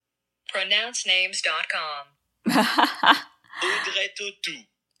pronouncenames.com. Audrey Tautou.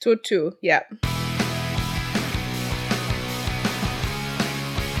 Tautou, yeah.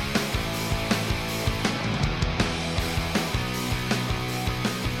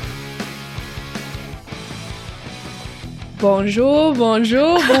 Bonjour,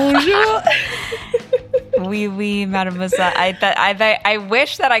 bonjour, bonjour. Oui, mademoiselle. I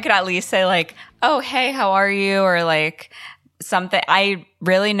wish that I could at least say like, oh, hey, how are you? Or like something. I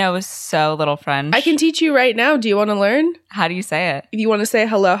really know so little French. I can teach you right now. Do you want to learn? How do you say it? If you want to say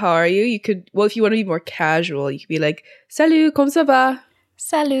hello, how are you? You could, well, if you want to be more casual, you could be like, salut, comment ça va?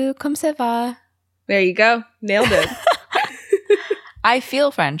 Salut, comment ça va? There you go. Nailed it. I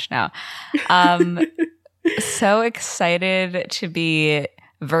feel French now. So excited to be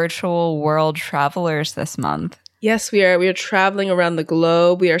virtual world travelers this month. Yes, we are. We are traveling around the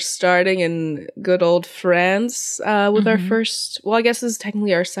globe. We are starting in good old France with our first, well, I guess this is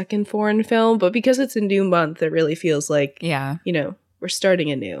technically our second foreign film, but because it's a new month, it really feels like, we're starting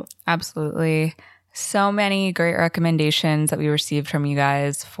anew. Absolutely. So many great recommendations that we received from you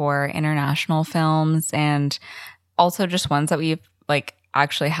guys for international films and also just ones that we've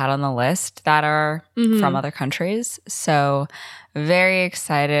actually had on the list that are from other countries. So very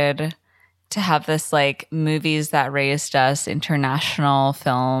excited to have this movies that raised us international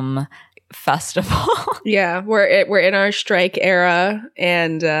film festival. Yeah, we're in our strike era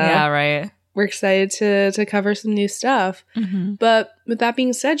and yeah, right. We're excited to cover some new stuff. But with that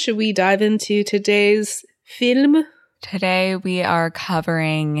being said, should we dive into today's film? Today we are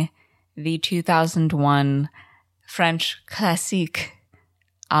covering the 2001 French classique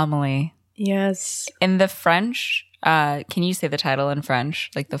Amélie. Yes. In the French, can you say the title in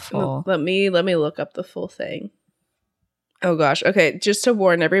French? Like the full. Let me look up the full thing. Oh gosh. Okay, just to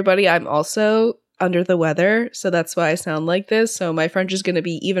warn everybody, I'm also under the weather, so that's why I sound like this. So my French is going to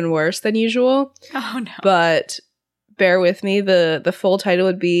be even worse than usual. Oh no. But bear with me. The full title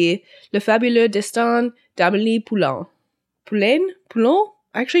would be Le Fabuleux Destin d'Amélie Poulain. Poulain?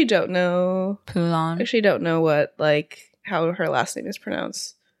 I actually don't know. Poulain. I actually don't know what how her last name is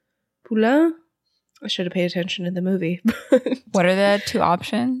pronounced. Poulain? I should have paid attention in the movie. What are the two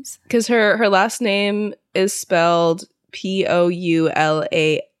options? Because her last name is spelled Poulain,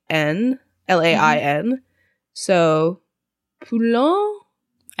 Lain. So Poulain?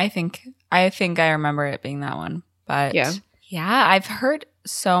 I think I remember it being that one. But yeah, I've heard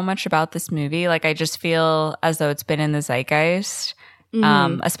so much about this movie. I just feel as though it's been in the zeitgeist.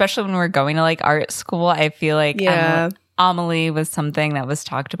 Especially when we're going to art school. I feel like Amélie was something that was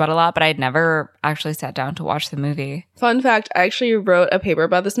talked about a lot, but I'd never actually sat down to watch the movie. Fun fact, I actually wrote a paper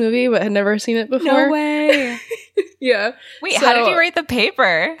about this movie, but had never seen it before. No way. Yeah. Wait, how did you write the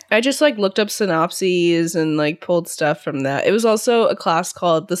paper? I just looked up synopses and pulled stuff from that. It was also a class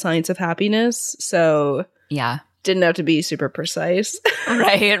called The Science of Happiness, so yeah, didn't have to be super precise.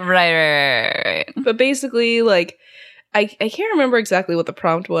 Right. But basically, I can't remember exactly what the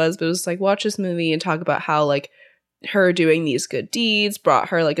prompt was, but it was watch this movie and talk about how her doing these good deeds brought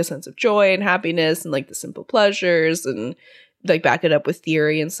her a sense of joy and happiness and the simple pleasures and back it up with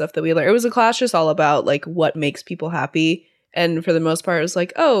theory and stuff that we learned. It was a class just all about what makes people happy. And for the most part, it was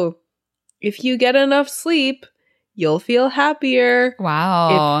oh, if you get enough sleep, you'll feel happier.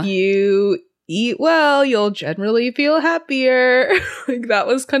 Wow. If you eat well, you'll generally feel happier. That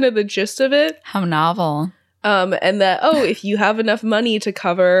was kind of the gist of it. How novel. And that, if you have enough money to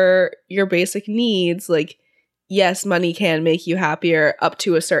cover your basic needs, yes, money can make you happier up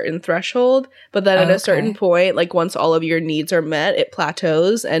to a certain threshold, but then at a certain point, once all of your needs are met, it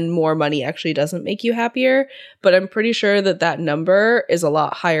plateaus and more money actually doesn't make you happier. But I'm pretty sure that number is a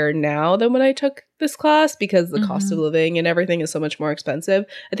lot higher now than when I took this class because the cost of living and everything is so much more expensive.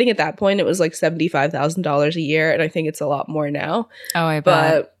 I think at that point it was $75,000 a year, and I think it's a lot more now. Oh, I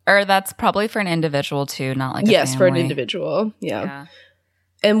bet. Or that's probably for an individual too, not a yes, family. For an individual. Yeah.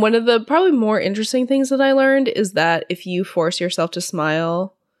 And one of the probably more interesting things that I learned is that if you force yourself to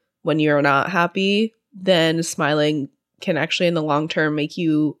smile when you're not happy, then smiling can actually in the long term make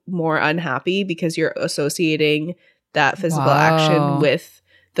you more unhappy because you're associating that physical action with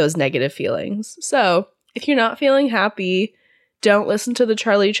those negative feelings. So if you're not feeling happy, don't listen to the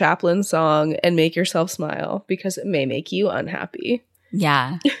Charlie Chaplin song and make yourself smile because it may make you unhappy.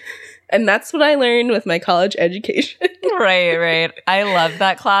 Yeah. And that's what I learned with my college education. Right. I love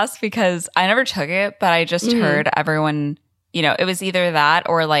that class because I never took it, but I just heard everyone, it was either that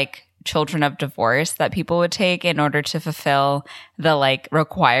or children of divorce that people would take in order to fulfill the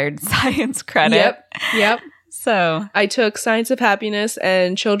required science credit. Yep. So I took Science of Happiness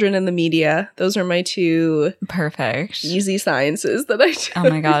and Children in the Media. Those are my two perfect. easy sciences that I took. Oh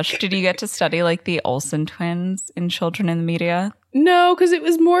my gosh. Did you get to study like the Olsen twins in Children in the Media? No, because it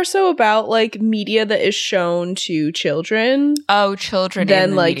was more so about like media that is shown to children. Oh, children than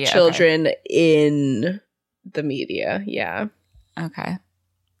in the like media. children in the media. Yeah. Okay.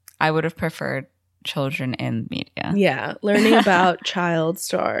 I would have preferred children in media. Yeah. Learning about child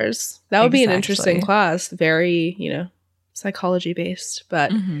stars. That would be an interesting class. Very, psychology based.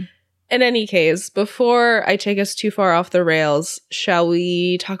 But in any case, before I take us too far off the rails, shall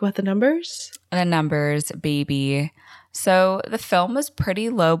we talk about the numbers? The numbers, baby. So the film was pretty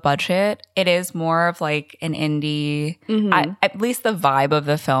low budget. It is more of like an indie, at least the vibe of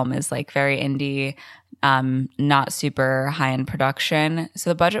the film is like very indie, not super high-end production. So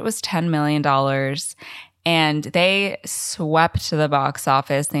the budget was $10 million and they swept to the box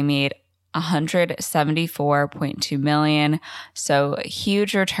office. They made $174.2 million. So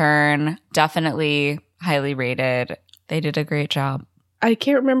huge return, definitely highly rated. They did a great job. I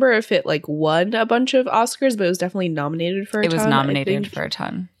can't remember if it like won a bunch of Oscars, but it was definitely nominated for a ton. It was nominated for a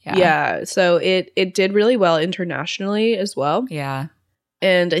ton. Yeah. Yeah. So it did really well internationally as well. Yeah.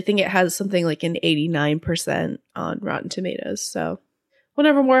 And I think it has something like an 89% on Rotten Tomatoes. So one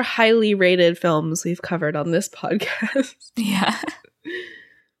of our more highly rated films we've covered on this podcast. Yeah.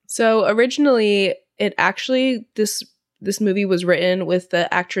 So originally this movie was written with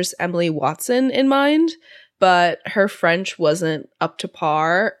the actress Emily Watson in mind. But her French wasn't up to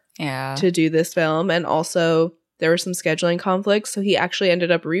par to do this film. And also there were some scheduling conflicts. So he actually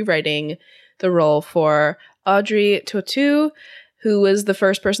ended up rewriting the role for Audrey Tautou, who was the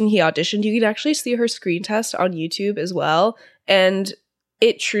first person he auditioned. You can actually see her screen test on YouTube as well. And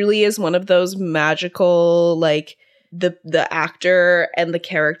it truly is one of those magical, like, the actor and the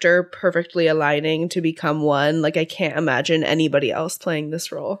character perfectly aligning to become one. Like, I can't imagine anybody else playing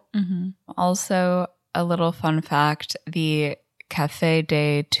this role. Also, a little fun fact, the Café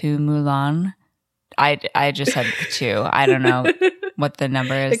des Deux Moulins, I just said the two. I don't know what the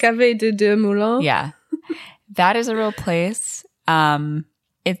number is. The Café des Deux Moulins? Yeah. That is a real place.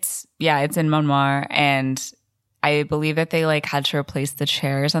 It's in Montmartre, and I believe that they like had to replace the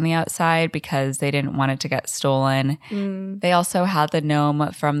chairs on the outside because they didn't want it to get stolen. They also had the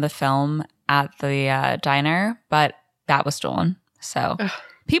gnome from the film at the diner, but that was stolen. So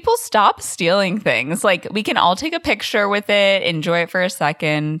people stop stealing things. Like, we can all take a picture with it, enjoy it for a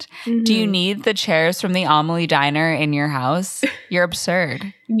second. Do you need the chairs from the Amélie diner in your house? You're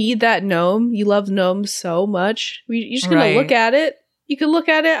absurd. Need that gnome? You love gnomes so much. You're just going to look at it. You can look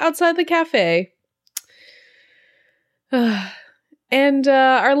at it outside the cafe. And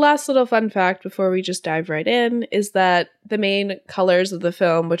our last little fun fact before we just dive right in is that the main colors of the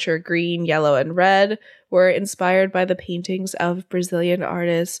film, which are green, yellow, and red, were inspired by the paintings of Brazilian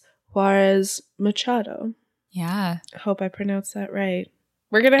artist Juarez Machado. Yeah. I hope I pronounced that right.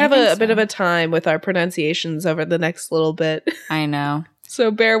 We're going to have a bit of a time with our pronunciations over the next little bit. I know.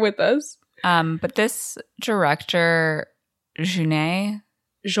 So bear with us. But this director, Jean-Pierre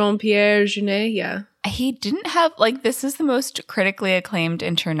Jeunet, yeah. He didn't have, like, this is the most critically acclaimed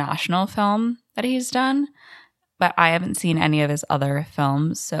international film that he's done, but I haven't seen any of his other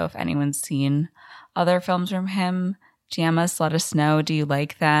films. So if anyone's seen other films from him, DM us, let us know. Do you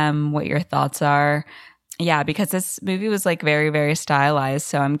like them? What your thoughts are? Yeah, because this movie was like very, very stylized.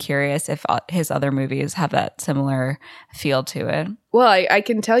 So I'm curious if his other movies have that similar feel to it. Well, I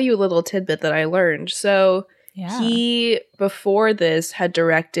can tell you a little tidbit that I learned. So he, before this, had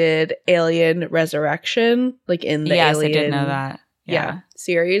directed Alien Resurrection, like in the Alien. I did know that. Yeah,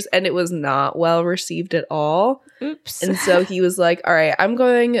 series, and it was not well received at all. Oops. And so he was like, all right, I'm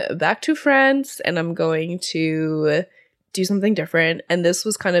going back to France and I'm going to do something different. And this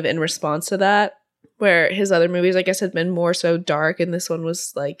was kind of in response to that, where his other movies, I guess, had been more so dark, and this one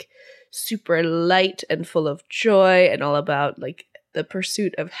was like super light and full of joy and all about like the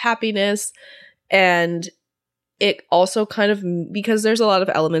pursuit of happiness. And it also kind of, because there's a lot of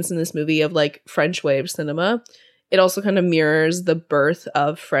elements in this movie of like French wave cinema, it also kind of mirrors the birth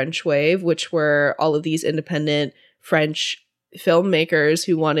of French wave, which were all of these independent French filmmakers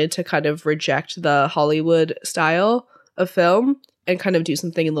who wanted to kind of reject the Hollywood style of film and kind of do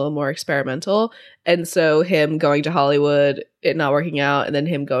something a little more experimental. And so him going to Hollywood, it not working out, and then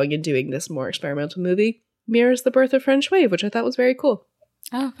him going and doing this more experimental movie mirrors the birth of French wave, which I thought was very cool.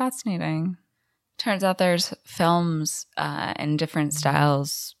 Oh, fascinating. Turns out there's films in different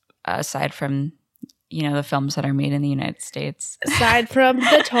styles aside from, you know, the films that are made in the United States. Aside from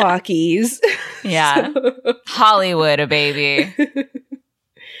the talkies. Yeah. So. Hollywood, baby.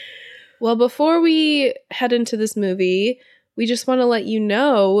 Well, before we head into this movie, we just want to let you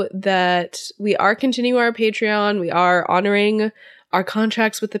know that we are continuing our Patreon. We are honoring our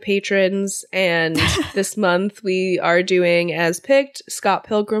contracts with the patrons. And this month we are doing As Picked, Scott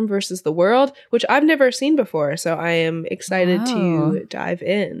Pilgrim versus the World, which I've never seen before. So I am excited to dive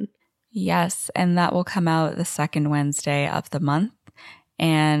in. Yes, and that will come out the second Wednesday of the month.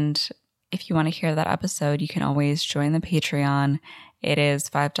 And if you want to hear that episode, you can always join the Patreon. It is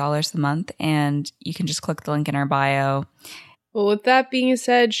 $5 a month, and you can just click the link in our bio. Well, with that being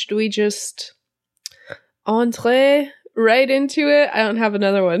said, should we just entree right into it? I don't have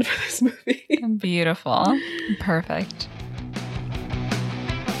another one for this movie. Beautiful. Perfect.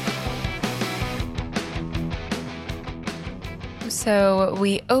 So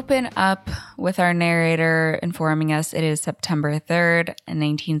we open up with our narrator informing us it is September 3rd,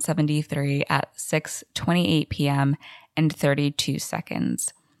 1973 at 6:28 p.m. and 32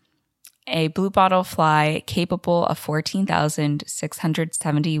 seconds. A blue bottle fly capable of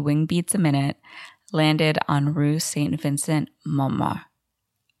 14,670 wing beats a minute landed on Rue St. Vincent, Montmartre.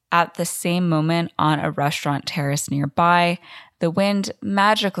 At the same moment, on a restaurant terrace nearby, the wind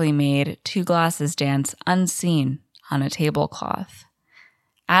magically made two glasses dance unseen on a tablecloth.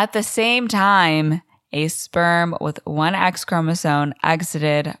 At the same time, a sperm with one X chromosome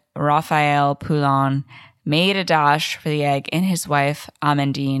exited Raphael Poulin, made a dash for the egg in his wife,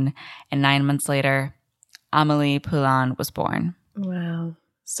 Amandine, and 9 months later, Amélie Poulin was born. Wow.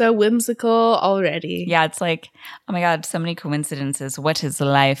 So whimsical already. Yeah, it's like, oh my God, so many coincidences. What is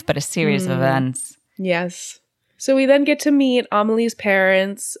life but a series of events? Yes. So we then get to meet Amelie's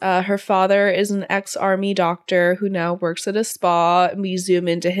parents. Her father is an ex-army doctor who now works at a spa. And we zoom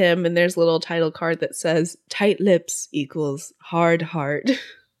into him, and there's a little title card that says, "Tight lips equals hard heart."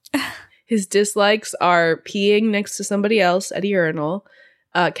 His dislikes are peeing next to somebody else at a urinal,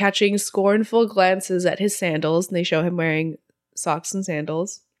 catching scornful glances at his sandals, and they show him wearing socks and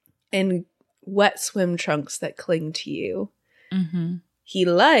sandals, and wet swim trunks that cling to you. Mm-hmm. He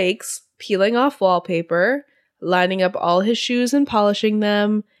likes peeling off wallpaper, lining up all his shoes and polishing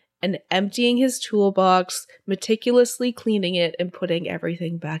them, and emptying his toolbox, meticulously cleaning it and putting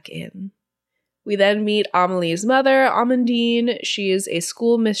everything back in. We then meet Amelie's mother, Amandine. She is a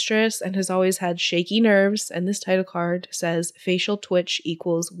school mistress and has always had shaky nerves, and this title card says facial twitch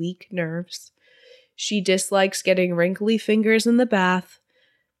equals weak nerves. She dislikes getting wrinkly fingers in the bath.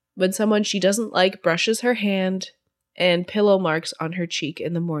 When someone she doesn't like brushes her hand, and pillow marks on her cheek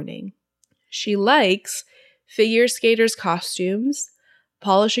in the morning. She likes figure skaters' costumes,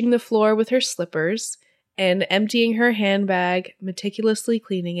 polishing the floor with her slippers, and emptying her handbag, meticulously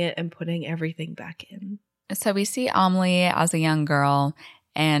cleaning it, and putting everything back in. So we see Amélie as a young girl,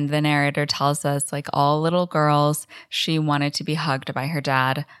 and the narrator tells us, like all little girls, she wanted to be hugged by her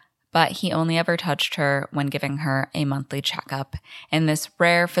dad, but he only ever touched her when giving her a monthly checkup. And this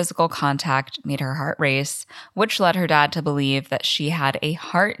rare physical contact made her heart race, which led her dad to believe that she had a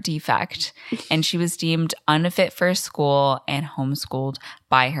heart defect, and she was deemed unfit for school and homeschooled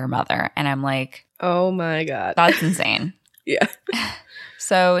by her mother. And I'm like, oh my God. That's insane. Yeah.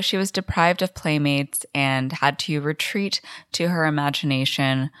 So she was deprived of playmates and had to retreat to her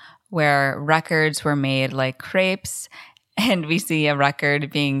imagination, where records were made like crepes. And we see a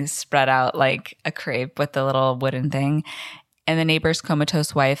record being spread out like a crepe with the little wooden thing. And the neighbor's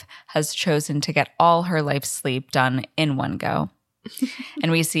comatose wife has chosen to get all her life's sleep done in one go.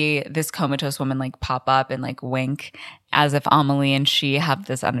 And we see this comatose woman like pop up and like wink as if Amélie and she have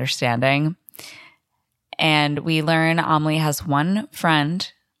this understanding. And we learn Amélie has one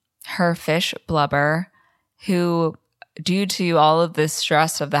friend, her fish Blubber, who, due to all of the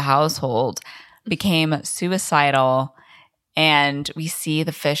stress of the household, became suicidal. And we see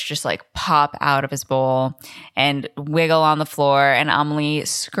the fish just like pop out of his bowl and wiggle on the floor. And Amélie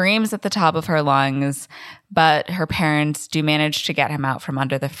screams at the top of her lungs, but her parents do manage to get him out from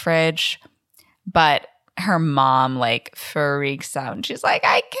under the fridge. But her mom like freaks out and she's like,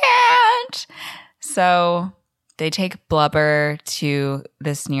 I can't. So they take Blubber to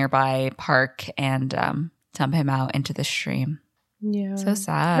this nearby park and dump him out into the stream. Yeah. So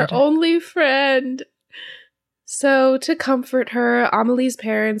sad. Her only friend. So to comfort her, Amélie's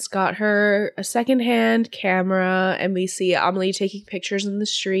parents got her a secondhand camera, and we see Amélie taking pictures in the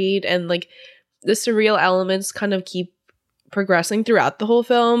street, and like the surreal elements kind of keep progressing throughout the whole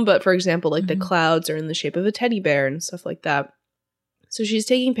film. But for example, like the clouds are in the shape of a teddy bear and stuff like that. So she's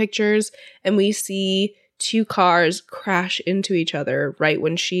taking pictures, and we see two cars crash into each other right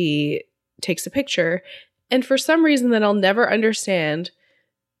when she takes a picture. And for some reason that I'll never understand,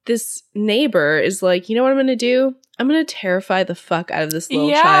 this neighbor is like, you know what I'm going to do? I'm going to terrify the fuck out of this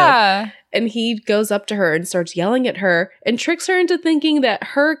little child. And he goes up to her and starts yelling at her and tricks her into thinking that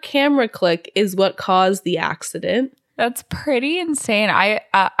her camera click is what caused the accident. That's pretty insane. I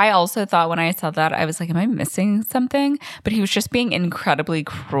also thought when I saw that, I was like, am I missing something? But he was just being incredibly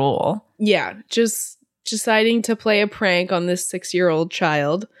cruel. Yeah, just deciding to play a prank on this 6-year-old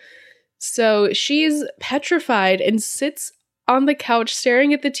child. So she's petrified and sits on the couch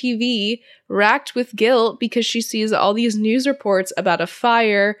staring at the TV, racked with guilt because she sees all these news reports about a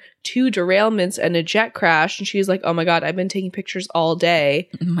fire, 2 derailments, and a jet crash. And she's like, oh my God, I've been taking pictures all day.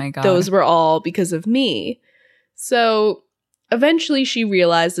 Oh my God. Those were all because of me. So eventually she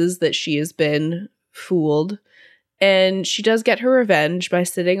realizes that she has been fooled. And she does get her revenge by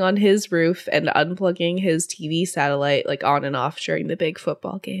sitting on his roof and unplugging his TV satellite like on and off during the big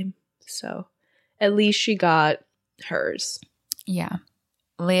football game. So at least she got hers. Yeah.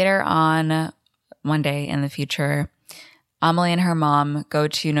 Later on, one day in the future, Amélie and her mom go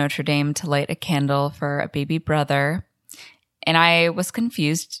to Notre Dame to light a candle for a baby brother. And I was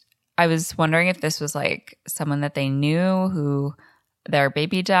confused. I was wondering if this was like someone that they knew who their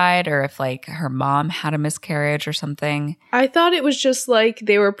baby died, or if like her mom had a miscarriage or something. I thought it was just like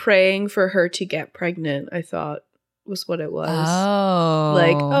they were praying for her to get pregnant, I thought was what it was. Oh.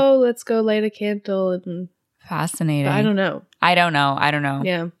 Like, oh, let's go light a candle. And fascinating. I don't know. I don't know.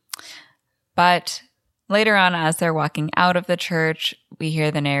 Yeah. But later on, as they're walking out of the church, we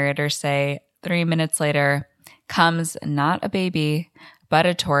hear the narrator say, 3 minutes later, comes not a baby, but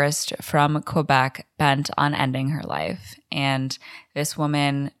a tourist from Quebec bent on ending her life. And this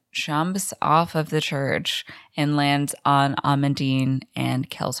woman jumps off of the church and lands on Amandine and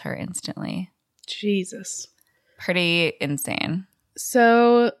kills her instantly. Jesus. Pretty insane.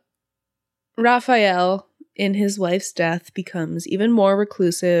 So Raphael, in his wife's death, becomes even more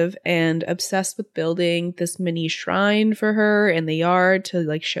reclusive and obsessed with building this mini shrine for her in the yard to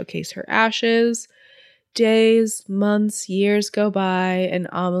like showcase her ashes. Days, months, years go by, and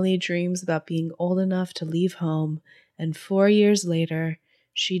Amélie dreams about being old enough to leave home. And 4 years later,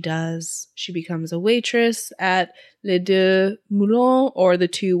 she does. She becomes a waitress at Les Deux Moulins, or the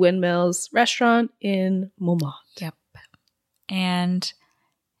Two Windmills restaurant in Montmartre. Yep. And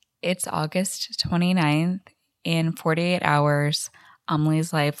it's August 29th. In 48 hours,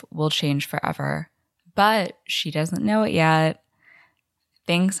 Amélie's life will change forever. But she doesn't know it yet.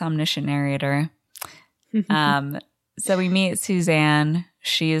 Thanks, omniscient narrator. So we meet Suzanne.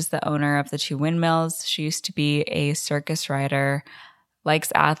 She is the owner of the Two Windmills. She used to be a circus rider,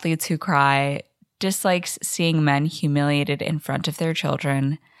 likes athletes who cry, dislikes seeing men humiliated in front of their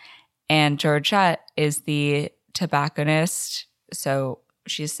children. And Georgette is the tobacconist. So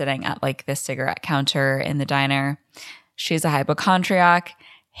she's sitting at like the cigarette counter in the diner. She's a hypochondriac,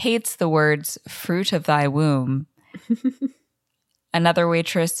 hates the words fruit of thy womb. Another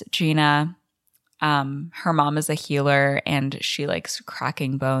waitress, Gina, her mom is a healer and she likes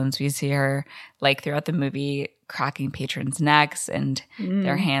cracking bones. We see her like throughout the movie cracking patrons' necks and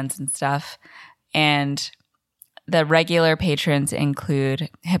their hands and stuff. And the regular patrons include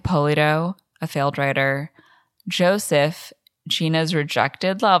Hippolito, a failed writer, Joseph, Gina's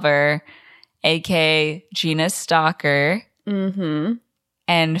rejected lover, aka Gina's stalker, and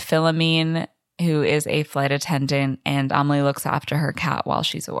Philomene, who is a flight attendant, and Amélie looks after her cat while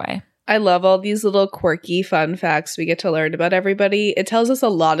she's away. I love all these little quirky fun facts we get to learn about everybody. It tells us a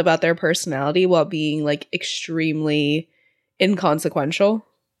lot about their personality while being like extremely inconsequential.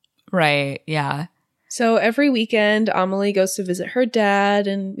 Right, yeah. So every weekend, Amélie goes to visit her dad,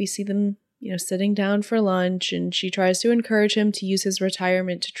 and we see them, you know, sitting down for lunch, and she tries to encourage him to use his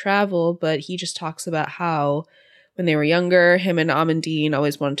retirement to travel, but he just talks about how when they were younger, him and Amandine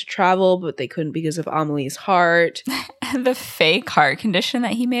always wanted to travel, but they couldn't because of Amélie's heart. The fake heart condition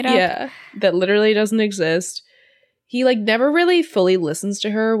that he made up? Yeah, that literally doesn't exist. He like never really fully listens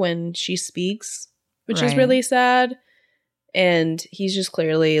to her when she speaks, which is really sad. And he's just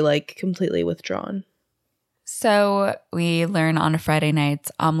clearly like completely withdrawn. So we learn on Friday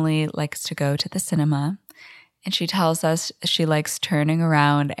nights, Amélie likes to go to the cinema. And she tells us she likes turning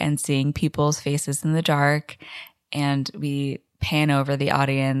around and seeing people's faces in the dark. And we pan over the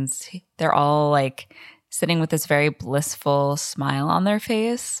audience. They're all like sitting with this very blissful smile on their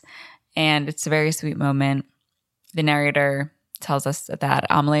face. And it's a very sweet moment. The narrator tells us that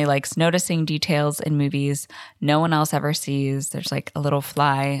Amélie likes noticing details in movies no one else ever sees. There's like a little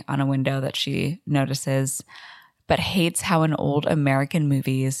fly on a window that she notices, but hates how in old American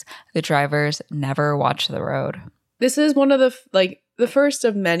movies, the drivers never watch the road. This is one of the first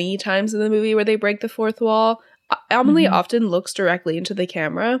of many times in the movie where they break the fourth wall. Amelie often looks directly into the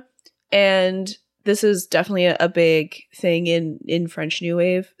camera, and this is definitely a big thing in French New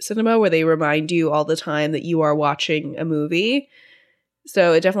Wave cinema, where they remind you all the time that you are watching a movie.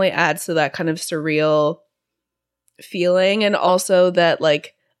 So it definitely adds to that kind of surreal feeling. And also that,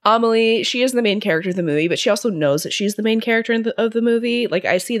 like, Amelie, she is the main character of the movie, but she also knows that she's the main character of the movie. Like,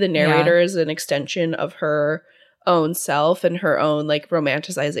 I see the narrator as an extension of her own self and her own, like,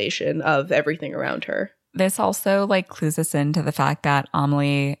 romanticization of everything around her. This also, like, clues us into the fact that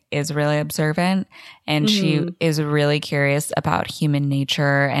Amelie is really observant, and she is really curious about human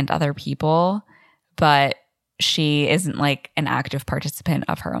nature and other people, but she isn't, like, an active participant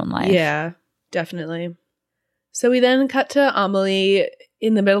of her own life. Yeah, definitely. So we then cut to Amelie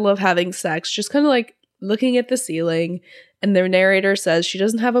in the middle of having sex, just kind of, like, looking at the ceiling, and the narrator says she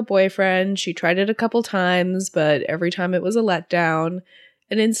doesn't have a boyfriend. She tried it a couple times, but every time it was a letdown.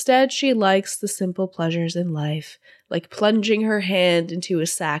 And instead, she likes the simple pleasures in life, like plunging her hand into a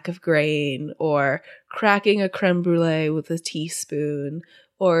sack of grain, or cracking a creme brulee with a teaspoon,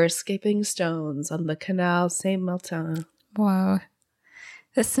 or skipping stones on the Canal Saint-Martin. Whoa.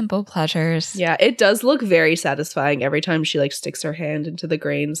 The simple pleasures. Yeah, it does look very satisfying every time she, like, sticks her hand into the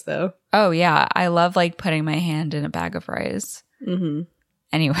grains, though. Oh, yeah. I love, like, putting my hand in a bag of rice.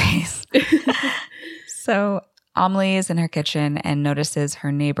 Anyways. So Amelie is in her kitchen and notices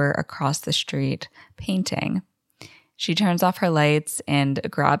her neighbor across the street painting. She turns off her lights and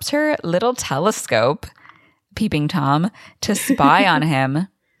grabs her little telescope, peeping Tom, to spy on him.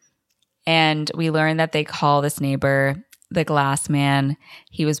 And we learn that they call this neighbor the Glass Man.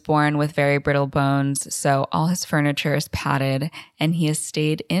 He was born with very brittle bones, so all his furniture is padded, and he has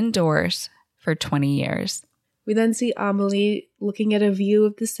stayed indoors for 20 years. We then see Amelie looking at a view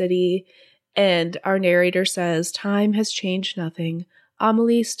of the city, and our narrator says, "Time has changed nothing.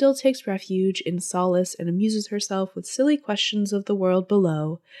 Amelie still takes refuge in solace and amuses herself with silly questions of the world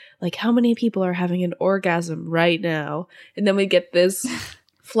below, like how many people are having an orgasm right now." And then we get this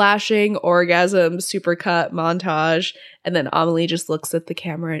flashing orgasm supercut montage, and then Amelie just looks at the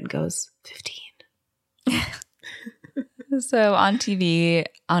camera and goes, 15. So on TV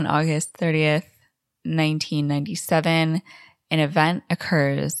on August 30th, 1997, an event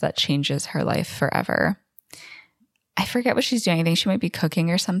occurs that changes her life forever. I forget what she's doing. I think she might be cooking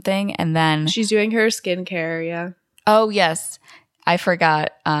or something. And then she's doing her skincare, yeah. Oh, yes. I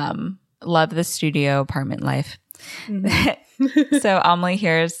forgot. Love the studio apartment life. So Amelie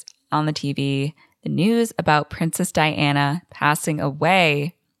hears on the TV the news about Princess Diana passing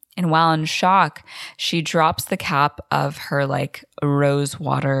away. And while in shock, she drops the cap of her, like, rose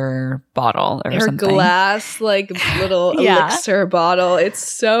water bottle or something. Her glass, like, little elixir bottle. It's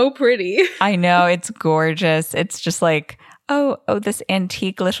so pretty. I know. It's gorgeous. It's just like, oh, this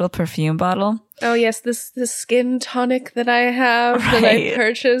antique little perfume bottle. Oh, yes. This skin tonic that I have that I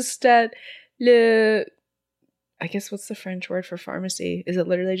purchased at Le... I guess what's the French word for pharmacy? Is it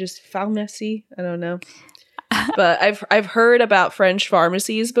literally just pharmacie? I don't know. But I've heard about French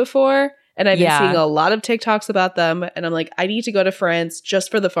pharmacies before, and I've been seeing a lot of TikToks about them, and I'm like, I need to go to France just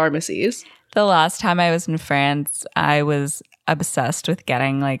for the pharmacies. The last time I was in France, I was obsessed with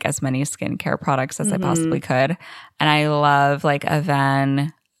getting, like, as many skincare products as I possibly could. And I love, like,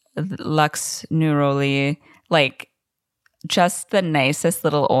 Avène, Luxe Neroli, like, just the nicest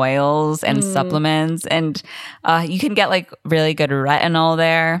little oils and supplements. And you can get, like, really good retinol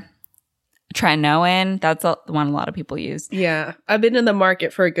there. Tretinoin, that's the one a lot of people use. Yeah, I've been in the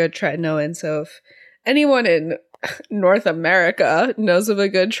market for a good tretinoin, so if anyone in North America knows of a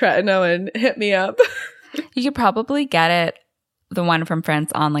good tretinoin, hit me up. You could probably get it, the one from France,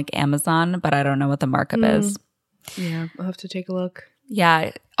 on, like, Amazon, but I don't know what the markup is. Yeah, I'll have to take a look.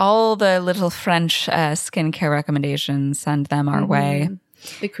 Yeah, all the little French skincare recommendations, send them our way.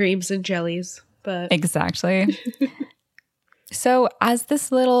 The creams and jellies, but... Exactly. So as this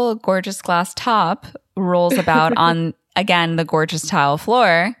little gorgeous glass top rolls about on, again, the gorgeous tile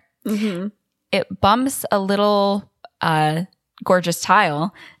floor, it bumps a little gorgeous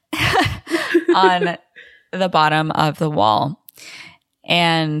tile on the bottom of the wall.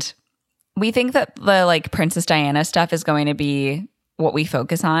 And we think that the, like, Princess Diana stuff is going to be what we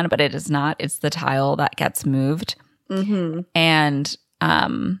focus on, but it is not. It's the tile that gets moved. And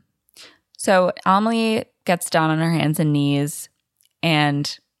so Amelie gets down on her hands and knees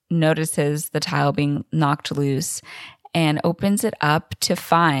and notices the tile being knocked loose and opens it up to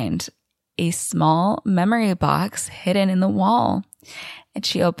find a small memory box hidden in the wall. And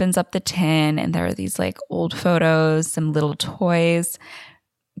she opens up the tin, and there are these, like, old photos, some little toys,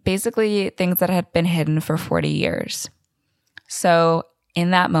 basically things that had been hidden for 40 years. So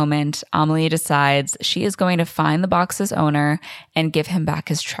In that moment, Amélie decides she is going to find the box's owner and give him back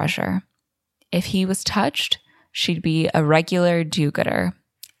his treasure. If he was touched, she'd be a regular do-gooder.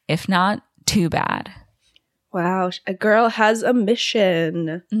 If not, too bad. Wow, a girl has a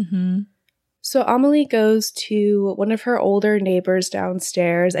mission. Mm-hmm. So Amélie goes to one of her older neighbors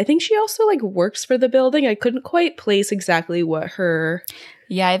downstairs. I think she also like works for the building. I couldn't quite place exactly what her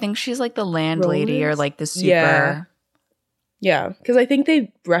Yeah, I think she's like the landlady or like the super. Yeah, because I think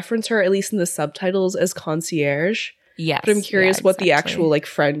they reference her, at least in the subtitles, as concierge. Yes. But I'm curious what the actual like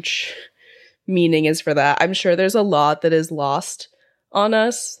French meaning is for that. I'm sure there's a lot that is lost on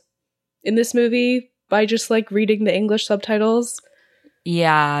us in this movie by just like reading the English subtitles.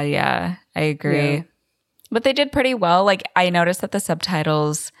 Yeah, I agree. Yeah. But they did pretty well. Like, I noticed that the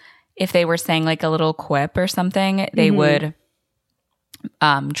subtitles, if they were saying like a little quip or something, they would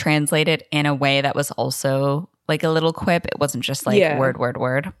translate it in a way that was also like a little quip. It wasn't just like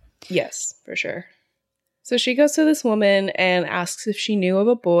word. Yes, for sure. So she goes to this woman and asks if she knew of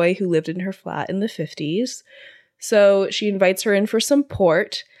a boy who lived in her flat in the 50s. So she invites her in for some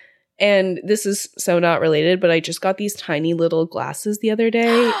port. And this is so not related, but I just got these tiny little glasses the other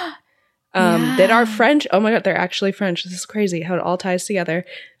day that are French. Oh my God, they're actually French. This is crazy how it all ties together.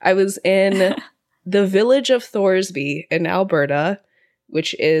 I was in the village of Thorsby in Alberta,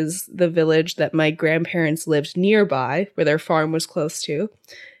 which is the village that my grandparents lived nearby, where their farm was close to.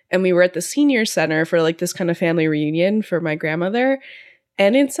 And we were at the senior center for like this kind of family reunion for my grandmother.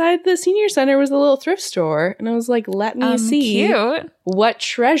 And inside the senior center was a little thrift store. And I was like, let me see what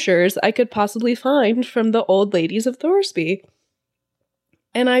treasures I could possibly find from the old ladies of Thorsby.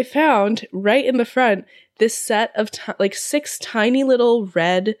 And I found right in the front this set of like 6 tiny little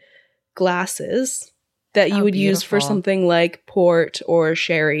red glasses that you would use for something like port or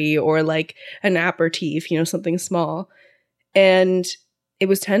sherry or like an aperitif, you know, something small. And it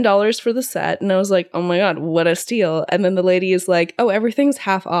was $10 for the set. And I was like, oh my God, what a steal. And then the lady is like, oh, everything's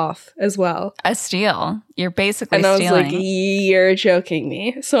half off as well. A steal. You're basically stealing. And I was stealing. like, you're joking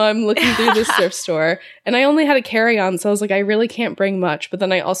me. So I'm looking through this thrift store and I only had a carry-on. So I was like, I really can't bring much. But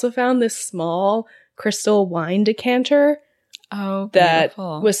then I also found this small crystal wine decanter. Oh, that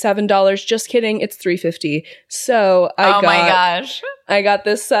was $7. Just kidding. It's $3.50. So my gosh. I got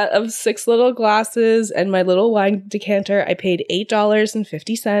this set of 6 little glasses and my little wine decanter. I paid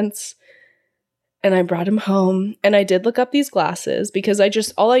 $8.50 and I brought them home. And I did look up these glasses because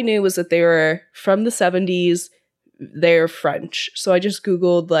all I knew was that they were from the 70s. They're French. So I just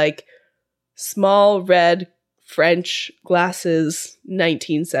Googled like small red French glasses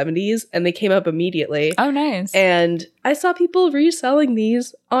 1970s and they came up immediately. Oh, nice. And I saw people reselling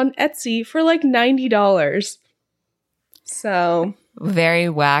these on Etsy for like $90. So very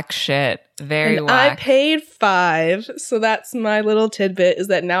whack shit. Very whack. I paid $5. So that's my little tidbit, is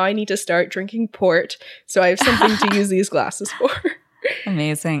that now I need to start drinking port. So I have something to use these glasses for.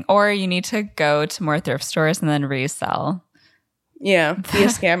 Amazing. Or you need to go to more thrift stores and then resell. Yeah, be a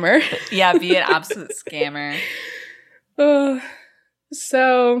scammer. Yeah, be an absolute scammer.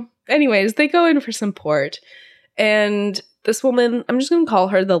 So, anyways, they go in for some port. And this woman, I'm just going to call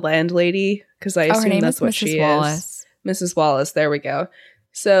her the landlady because I assume that's what she is. Mrs. Wallace, there we go.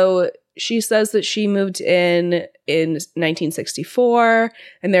 So she says that she moved in 1964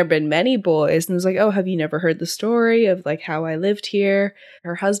 and there have been many boys. And was like, oh, have you never heard the story of like how I lived here?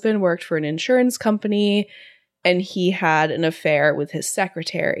 Her husband worked for an insurance company and he had an affair with his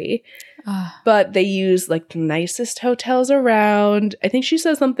secretary. But they used like the nicest hotels around. I think she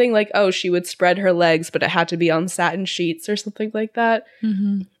says something like, oh, she would spread her legs, but it had to be on satin sheets or something like that.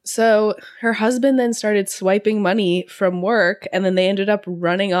 Mm-hmm. So her husband then started swiping money from work and then they ended up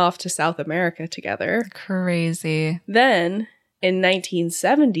running off to South America together. Crazy. Then in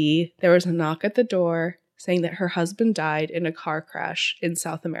 1970, there was a knock at the door saying that her husband died in a car crash in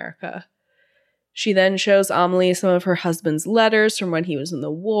South America. She then shows Amélie some of her husband's letters from when he was in the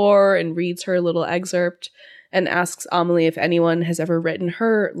war and reads her a little excerpt and asks Amélie if anyone has ever written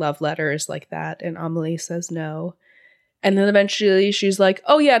her love letters like that. And Amélie says no. And then eventually she's like,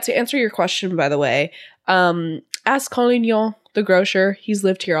 oh yeah, to answer your question, by the way, ask Collignon, the grocer. He's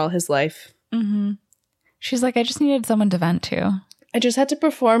lived here all his life. Mm-hmm. She's like, I just needed someone to vent to. I just had to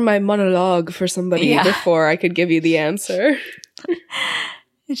perform my monologue for somebody before I could give you the answer.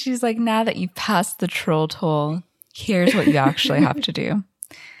 And she's like, now that you've passed the troll toll, here's what you actually have to do.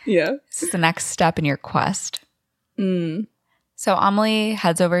 Yeah. This is the next step in your quest. Mm. So Amélie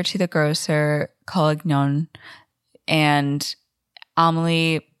heads over to the grocer, Collignon, and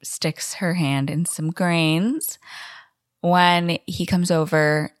Amélie sticks her hand in some grains when he comes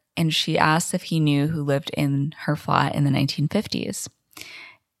over and she asks if he knew who lived in her flat in the 1950s.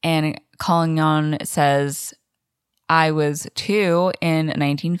 And Collignon says, I was 2 in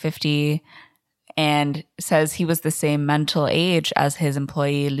 1950, and says he was the same mental age as his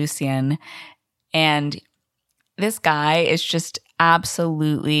employee, Lucien. And this guy is just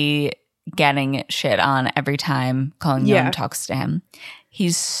absolutely getting shit on every time Collignon talks to him.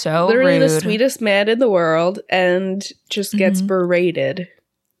 He's so literally rude. The sweetest man in the world, and just gets berated.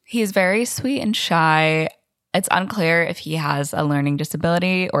 He's very sweet and shy. It's unclear if he has a learning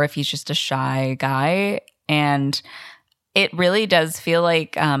disability or if he's just a shy guy. And it really does feel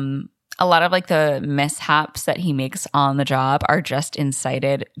like a lot of like the mishaps that he makes on the job are just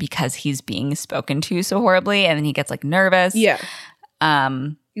incited because he's being spoken to so horribly, and then he gets like nervous. Yeah.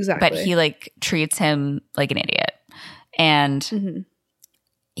 Exactly. But he like treats him like an idiot. And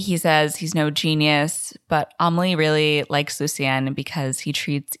he says he's no genius, but Amélie really likes Lucien because he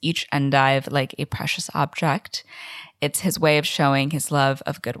treats each endive like a precious object. It's his way of showing his love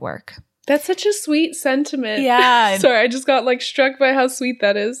of good work. That's such a sweet sentiment. Yeah. Sorry, I just got like struck by how sweet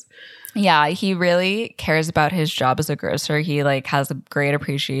that is. Yeah, he really cares about his job as a grocer. He like has a great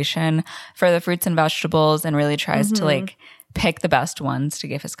appreciation for the fruits and vegetables and really tries to like pick the best ones to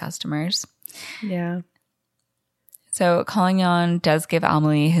give his customers. Yeah. So Collignon does give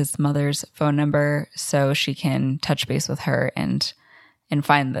Amélie his mother's phone number so she can touch base with her and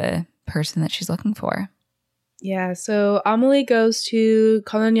find the person that she's looking for. Yeah, so Amélie goes to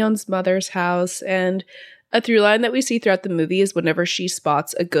Collignon's mother's house, and a through line that we see throughout the movie is whenever she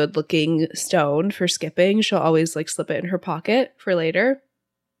spots a good-looking stone for skipping, she'll always like slip it in her pocket for later.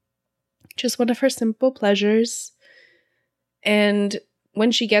 Just one of her simple pleasures. And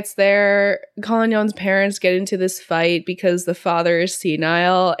when she gets there, Collignon's parents get into this fight because the father is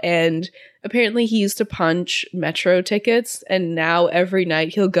senile, and apparently he used to punch metro tickets, and now every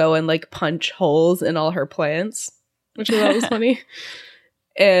night he'll go and like punch holes in all her plants, which I thought was funny.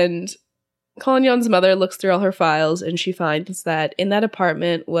 And Collignon's mother looks through all her files, and she finds that in that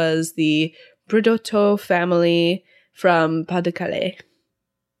apartment was the Bredotto family from Pas-de-Calais.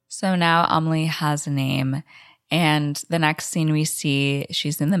 So now Amélie has a name. And the next scene we see,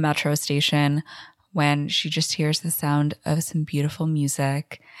 she's in the metro station when she just hears the sound of some beautiful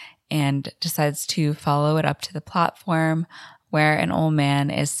music and decides to follow it up to the platform where an old man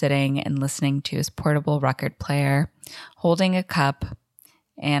is sitting and listening to his portable record player, holding a cup.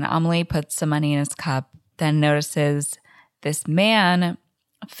 And Amélie puts some money in his cup, then notices this man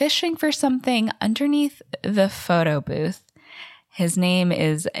fishing for something underneath the photo booth. His name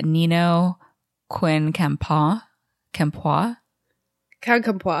is Nino Quincampoix.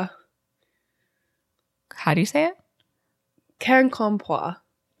 Quincampoix. How do you say it? Quincampoix.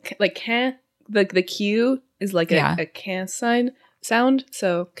 Like can, the Q is like a can sound.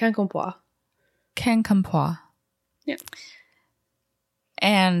 So Quincampoix. Quincampoix. Yeah.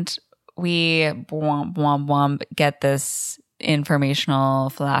 And we get this informational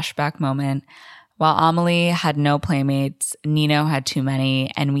flashback moment. While Amélie had no playmates, Nino had too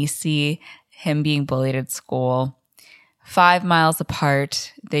many, and we see him being bullied at school. 5 miles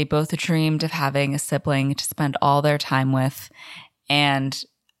apart, they both dreamed of having a sibling to spend all their time with, and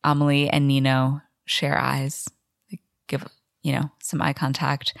Amélie and Nino share eyes. They give, some eye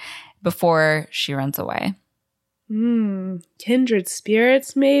contact before she runs away. Kindred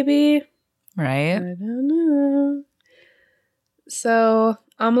spirits, maybe? Right? I don't know. So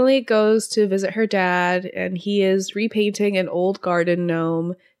Amélie goes to visit her dad, and he is repainting an old garden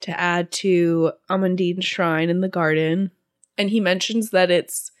gnome to add to Amandine's shrine in the garden. And he mentions that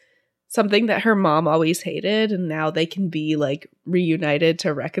it's something that her mom always hated, and now they can be like reunited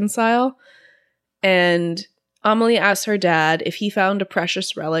to reconcile. And Amélie asks her dad if he found a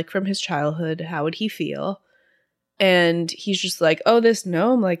precious relic from his childhood, how would he feel? And he's just like, oh, this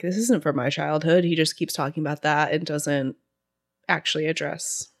gnome, like, this isn't from my childhood. He just keeps talking about that and doesn't actually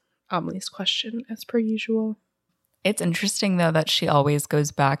address Amélie's question as per usual. It's interesting, though, that she always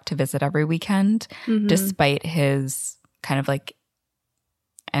goes back to visit every weekend, despite his kind of like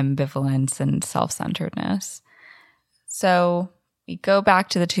ambivalence and self-centeredness. So we go back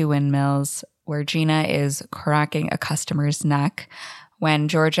to the two windmills where Gina is cracking a customer's neck when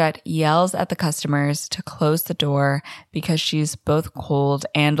Georgette yells at the customers to close the door because she's both cold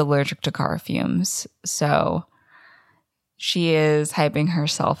and allergic to car fumes. So she is hyping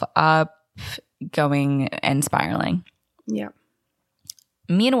herself up, going and spiraling. Yeah.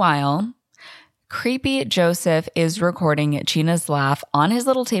 Meanwhile, creepy Joseph is recording Gina's laugh on his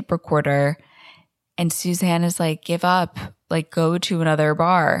little tape recorder, and Suzanne is like, give up, like, go to another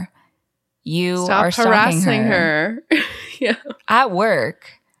bar. You Stop are harassing her. Yeah. At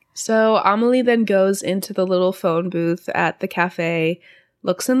work. So Amélie then goes into the little phone booth at the cafe,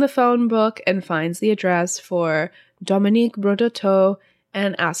 looks in the phone book and finds the address for Dominique Brodoteau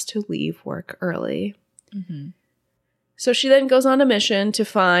and asks to leave work early. Mm-hmm. So she then goes on a mission to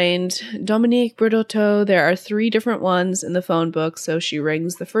find Dominique Brodoteau. There are 3 different ones in the phone book. So she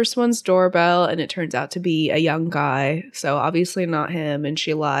rings the first one's doorbell and it turns out to be a young guy. So obviously not him. And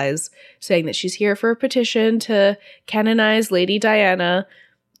she lies, saying that she's here for a petition to canonize Lady Diana.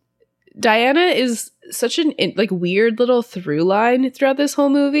 Diana is such an weird little through line throughout this whole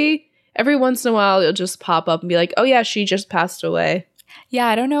movie. Every once in a while, it'll just pop up and be like, oh yeah, she just passed away. Yeah,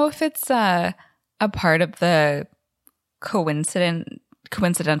 I don't know if it's a part of the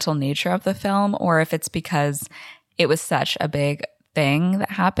coincidental nature of the film, or if it's because it was such a big thing that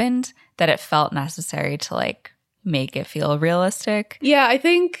happened that it felt necessary to like make it feel realistic. Yeah, I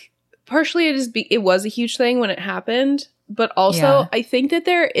think partially it was a huge thing when it happened, but also I think that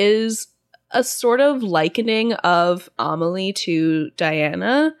there is a sort of likening of Amélie to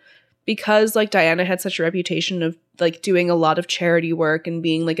Diana, because like Diana had such a reputation of like doing a lot of charity work and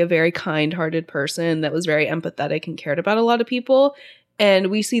being like a very kind-hearted person that was very empathetic and cared about a lot of people. And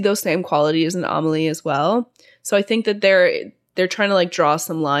we see those same qualities in Amélie as well. So I think that they're trying to like draw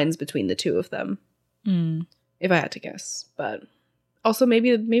some lines between the two of them. If I had to guess. But also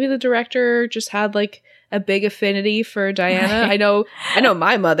maybe the director just had like a big affinity for Diana. I know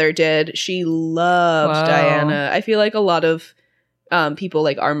my mother did. She loved Diana. I feel like a lot of people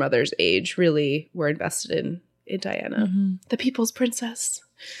like our mother's age really were invested in Diana, the people's princess.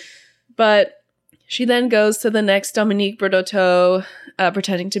 But she then goes to the next Dominique Brodoteau,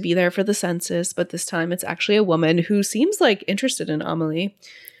 pretending to be there for the census, but this time it's actually a woman who seems like interested in Amélie.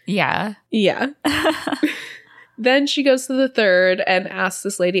 Yeah. Then she goes to the third and asks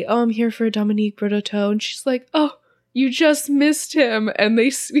this lady, oh, I'm here for Dominique Brodoteau. And she's like, oh, you just missed him. And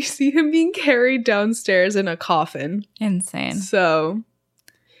we see him being carried downstairs in a coffin. Insane. So,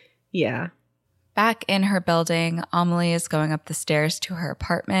 yeah. Back in her building, Amélie is going up the stairs to her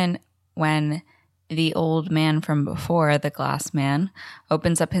apartment when the old man from before, the glass man,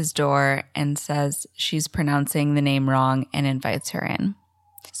 opens up his door and says she's pronouncing the name wrong and invites her in.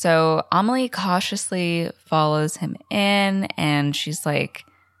 So Amélie cautiously follows him in and she's like,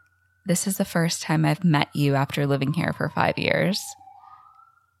 this is the first time I've met you after living here for 5 years.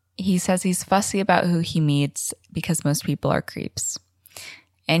 He says he's fussy about who he meets because most people are creeps.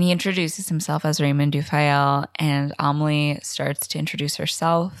 And he introduces himself as Raymond Dufayel, and Amélie starts to introduce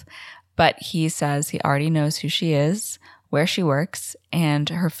herself, but he says he already knows who she is, where she works, and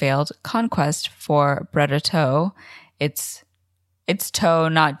her failed conquest for Brodoteau. It's toe,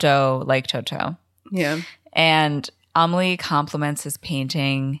 not dough, like Toto. Yeah. And Amélie compliments his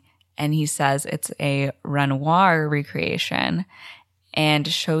painting, and he says it's a Renoir recreation and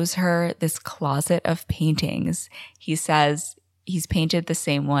shows her this closet of paintings. He says he's painted the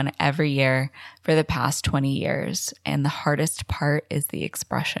same one every year for the past 20 years, and the hardest part is the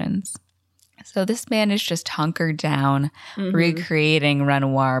expressions. So this man is just hunkered down, recreating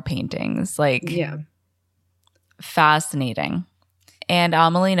Renoir paintings. Fascinating. And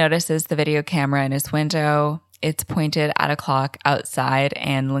Amélie notices the video camera in his window. It's pointed at a clock outside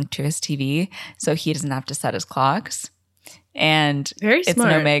and linked to his TV, so he doesn't have to set his clocks. And very it's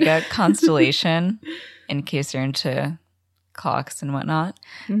smart. an Omega constellation, in case you're into clocks and whatnot.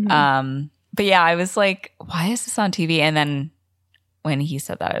 But yeah, I was like, why is this on TV? And then when he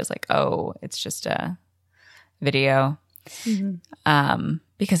said that, I was like, oh, it's just a video.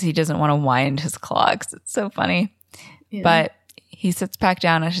 Because he doesn't want to wind his clocks. It's so funny. Yeah. But he sits back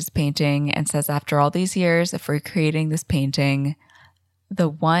down at his painting and says, after all these years of recreating this painting, the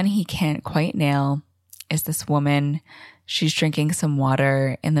one he can't quite nail is this woman. She's drinking some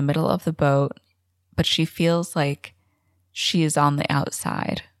water in the middle of the boat, but she feels like she is on the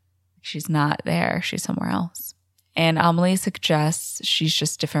outside. She's not there. She's somewhere else. And Amélie suggests she's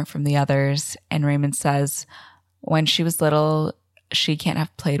just different from the others. And Raymond says when she was little, she can't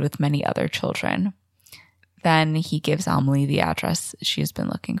have played with many other children. Then he gives Amélie the address she's been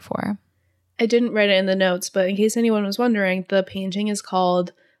looking for. I didn't write it in the notes, but in case anyone was wondering, the painting is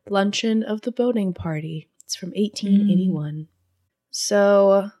called Luncheon of the Boating Party. It's from 1881.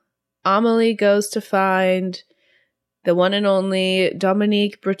 So Amélie goes to find the one and only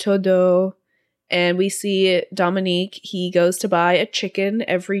Dominique Brodoteau, and we see Dominique. He goes to buy a chicken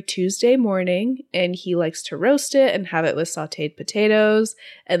every Tuesday morning, and he likes to roast it and have it with sauteed potatoes.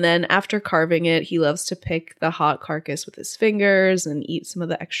 And then after carving it, he loves to pick the hot carcass with his fingers and eat some of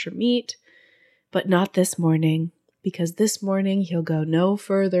the extra meat. But not this morning, because this morning he'll go no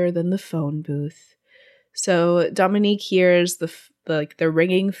further than the phone booth. So Dominique hears the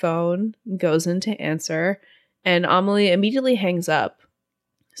ringing phone, goes in to answer, and Amélie immediately hangs up.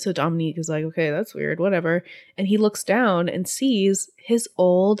 So Dominique is like, okay, that's weird, whatever. And he looks down and sees his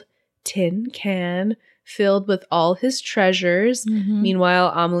old tin can filled with all his treasures.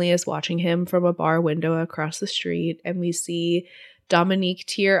 Meanwhile, Amélie is watching him from a bar window across the street, and we see Dominique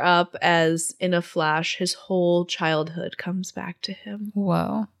tear up as, in a flash, his whole childhood comes back to him.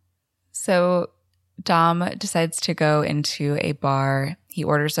 Whoa. So Dom decides to go into a bar. He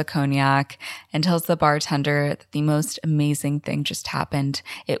orders a cognac and tells the bartender that the most amazing thing just happened.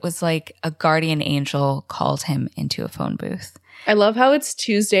 It was like a guardian angel called him into a phone booth. I love how it's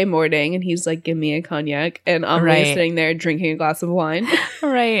Tuesday morning and he's like, give me a cognac. And Amélie is sitting there drinking a glass of wine.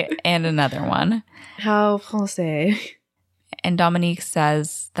 Right. And another one. How français. And Dominique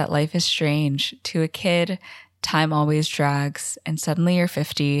says that life is strange. To a kid, time always drags, and suddenly you're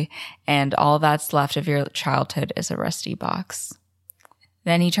 50, and all that's left of your childhood is a rusty box.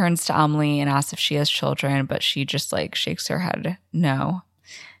 Then he turns to Amélie and asks if she has children, but she just like shakes her head no.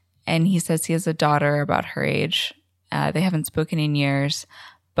 And he says he has a daughter about her age. They haven't spoken in years,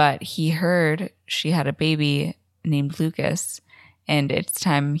 but he heard she had a baby named Lucas, and it's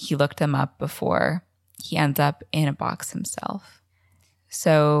time he looked them up before he ends up in a box himself.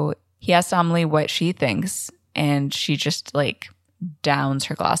 So he asks Amélie what she thinks, and she just like downs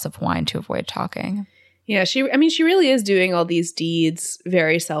her glass of wine to avoid talking. Yeah, she really is doing all these deeds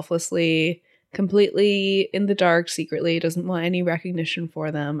very selflessly, completely in the dark, secretly, doesn't want any recognition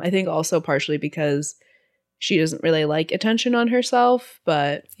for them. I think also partially because she doesn't really like attention on herself,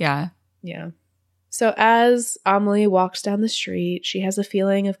 but yeah. So as Amélie walks down the street, she has a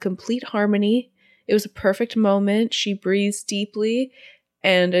feeling of complete harmony. It was a perfect moment. She breathes deeply,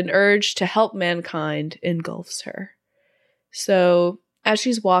 and an urge to help mankind engulfs her. So as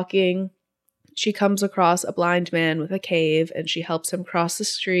she's walking, she comes across a blind man with a cave, and she helps him cross the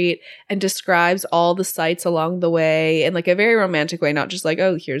street and describes all the sights along the way in like a very romantic way, not just like,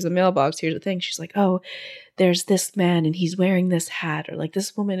 oh, here's a mailbox, here's a thing. She's like, oh, there's this man and he's wearing this hat, or like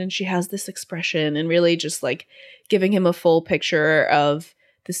this woman and she has this expression, and really just like giving him a full picture of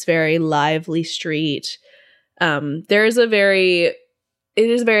this very lively street. It is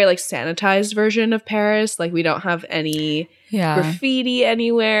a very like sanitized version of Paris. Like we don't have any graffiti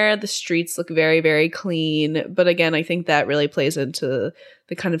anywhere. The streets look very, very clean. But again, I think that really plays into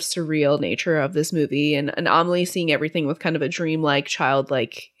the kind of surreal nature of this movie, and Amélie seeing everything with kind of a dreamlike,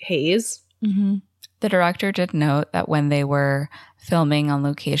 childlike haze. Mm-hmm. The director did note that when they were filming on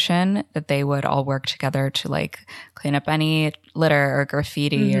location, that they would all work together to like clean up any litter or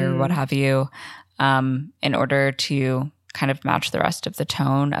graffiti or what have you, in order to kind of match the rest of the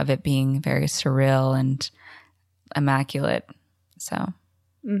tone of it being very surreal and immaculate. So,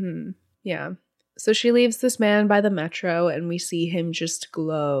 yeah. So she leaves this man by the metro, and we see him just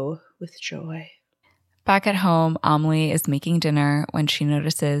glow with joy. Back at home, Amélie is making dinner when she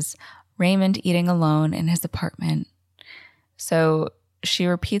notices Raymond eating alone in his apartment. So she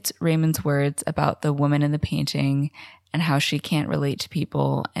repeats Raymond's words about the woman in the painting and how she can't relate to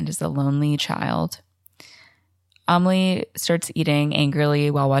people and is a lonely child. Amélie starts eating angrily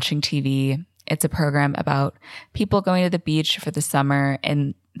while watching TV. It's a program about people going to the beach for the summer,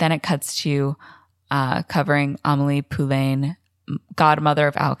 and then it cuts to covering Amélie Poulain, godmother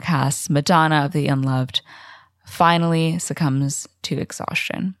of outcasts, Madonna of the unloved, finally succumbs to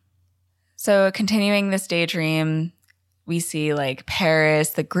exhaustion. So continuing this daydream, we see like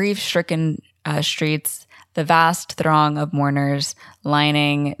Paris, the grief-stricken streets, the vast throng of mourners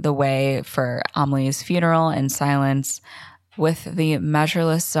lining the way for Amélie's funeral in silence, with the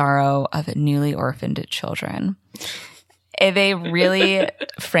measureless sorrow of newly orphaned children. They really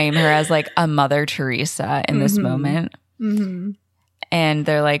frame her as like a Mother Teresa in this moment. And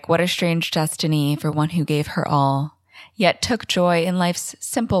they're like, what a strange destiny for one who gave her all, yet took joy in life's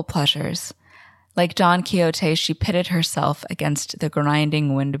simple pleasures. Like Don Quixote, she pitted herself against the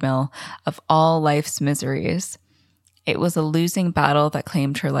grinding windmill of all life's miseries. It was a losing battle that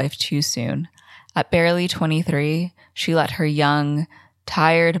claimed her life too soon. At barely 23, she let her young,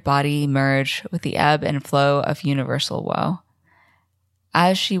 tired body merge with the ebb and flow of universal woe.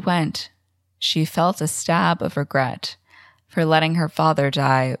 As she went, she felt a stab of regret for letting her father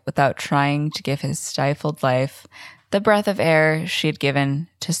die without trying to give his stifled life the breath of air she had given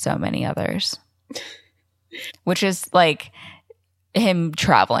to so many others. Which is like him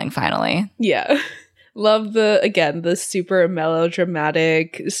traveling finally. Yeah. Love the super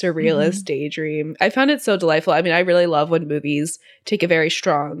melodramatic, surrealist daydream. I found it so delightful. I mean, I really love when movies take a very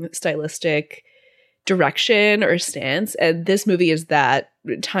strong stylistic direction or stance, and this movie is that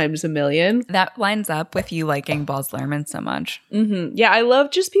times a million. That lines up with you liking Baz Luhrmann so much. Yeah, I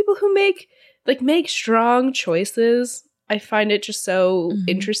love just people who make strong choices. I find it just so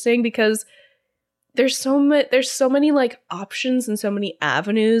interesting because there's so many like options and so many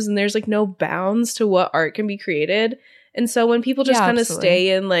avenues, and there's like no bounds to what art can be created. And so when people just kind of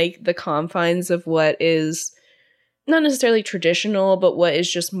stay in like the confines of what is not necessarily traditional, but what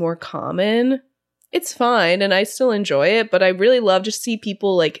is just more common, it's fine and I still enjoy it. But I really love to see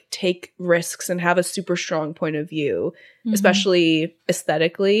people like take risks and have a super strong point of view, especially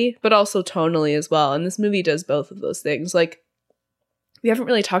aesthetically, but also tonally as well. And this movie does both of those things. Like, we haven't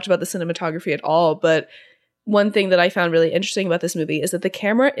really talked about the cinematography at all, but one thing that I found really interesting about this movie is that the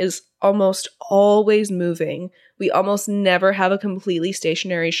camera is almost always moving. We almost never have a completely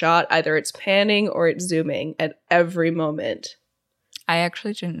stationary shot. Either it's panning or it's zooming at every moment. I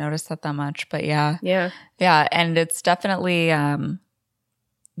actually didn't notice that much, but yeah. Yeah. Yeah, and it's definitely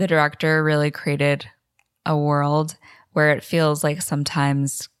the director really created a world where it feels like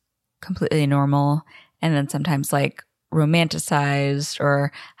sometimes completely normal and then sometimes like romanticized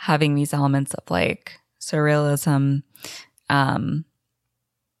or having these elements of like surrealism. And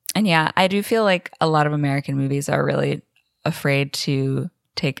yeah, I do feel like a lot of American movies are really afraid to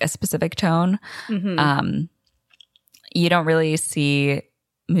take a specific tone. You don't really see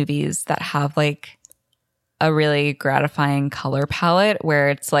movies that have like a really gratifying color palette where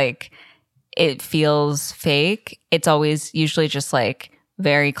it's like it feels fake. It's always usually just like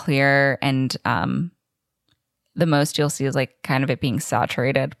very clear, and the most you'll see is like kind of it being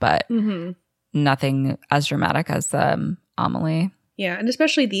saturated, but nothing as dramatic as Amélie. Yeah, and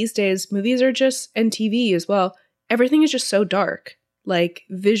especially these days, movies are just, and TV as well, everything is just so dark, like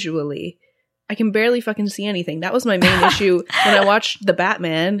visually. I can barely fucking see anything. That was my main issue when I watched The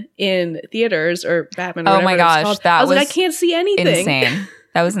Batman in theaters, or Batman or whatever my gosh, it's called. that I was like, I can't see anything. Insane.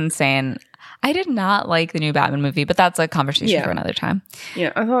 That was insane. I did not like the new Batman movie, but that's a conversation for another time.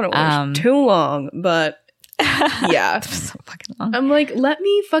 Yeah, I thought it was too long, but yeah. It was so fucking long. I'm like, let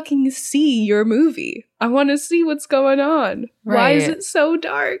me fucking see your movie. I want to see what's going on. Right. Why is it so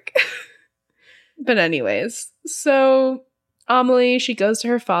dark? But anyways, so Amélie, she goes to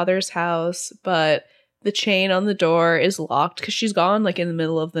her father's house, but the chain on the door is locked because she's gone like in the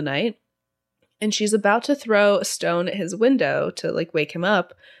middle of the night. And she's about to throw a stone at his window to like wake him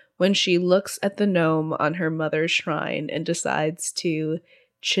up when she looks at the gnome on her mother's shrine and decides to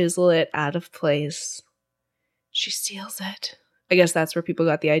chisel it out of place. She steals it. I guess that's where people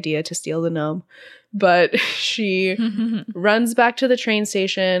got the idea to steal the gnome. But she runs back to the train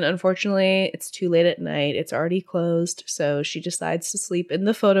station. Unfortunately, it's too late at night. It's already closed. So she decides to sleep in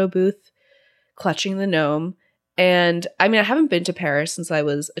the photo booth, clutching the gnome. And I mean, I haven't been to Paris since I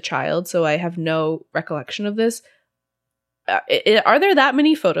was a child, so I have no recollection of this. Are there that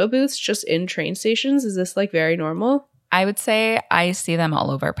many photo booths just in train stations? Is this like very normal? I would say I see them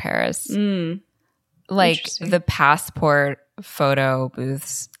all over Paris. Like the passport photo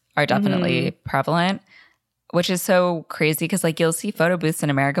booths are definitely prevalent, which is so crazy because like you'll see photo booths in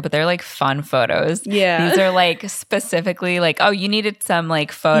America, but they're like fun photos. Yeah. These are like specifically like, oh, you needed some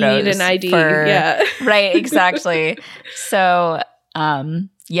like photos. You need an ID. Yeah. Right, exactly. So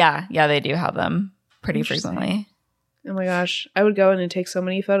yeah, they do have them pretty frequently. Oh my gosh. I would go in and take so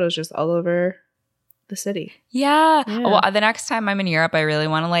many photos just all over the city. Yeah. Well, the next time I'm in Europe, I really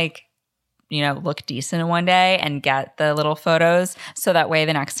want to like, you know, look decent one day and get the little photos. So that way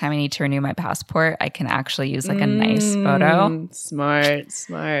the next time I need to renew my passport, I can actually use like a nice photo.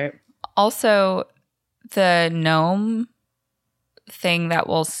 Smart. Also, the gnome thing that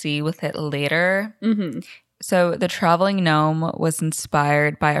we'll see with it later. So the traveling gnome was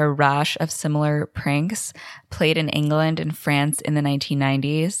inspired by a rash of similar pranks played in England and France in the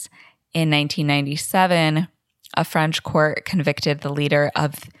 1990s. In 1997, a French court convicted the leader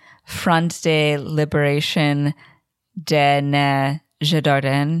of Front de Libération des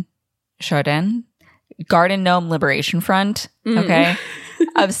Jardins, Garden Gnome Liberation Front, okay,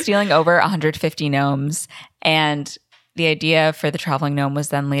 of stealing over 150 gnomes. And the idea for the traveling gnome was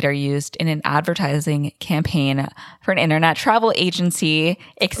then later used in an advertising campaign for an internet travel agency,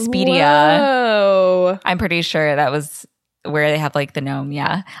 Expedia. Whoa. I'm pretty sure that was where they have like the gnome,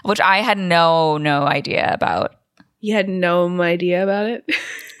 which I had no idea about. You had no idea about it?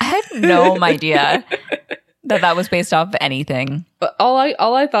 I had no idea that was based off of anything. But all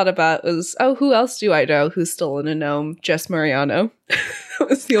I thought about was, oh, who else do I know who's stolen a gnome? Jess Mariano. That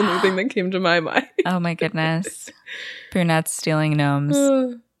was the only thing that came to my mind. Oh my goodness. Brunettes stealing gnomes.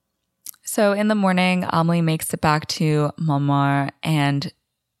 So in the morning, Amélie makes it back to Montmartre, and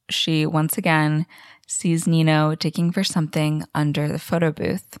she once again sees Nino digging for something under the photo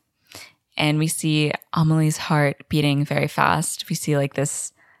booth. And we see Amélie's heart beating very fast. We see like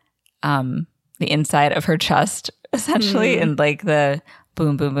this, the inside of her chest essentially, in like the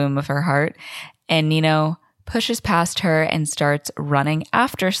boom, boom, boom of her heart. And Nino pushes past her and starts running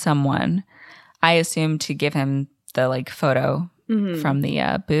after someone. I assume to give him the like photo from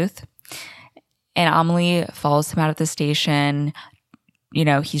the booth. And Amelie follows him out of the station. You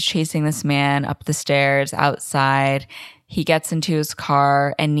know, he's chasing this man up the stairs outside. He gets into his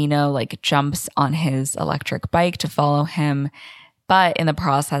car and Nino like jumps on his electric bike to follow him. But in the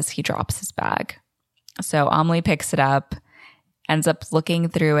process, he drops his bag. So Amelie picks it up, ends up looking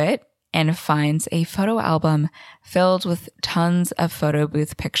through it, and finds a photo album filled with tons of photo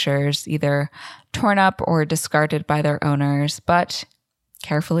booth pictures, either torn up or discarded by their owners, but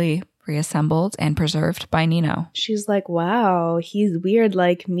carefully reassembled and preserved by Nino. She's like, wow, he's weird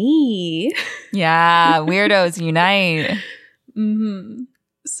like me. Yeah, weirdos unite.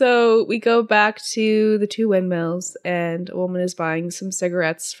 So we go back to the two windmills, and a woman is buying some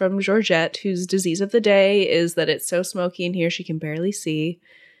cigarettes from Georgette, whose disease of the day is that it's so smoky in here she can barely see.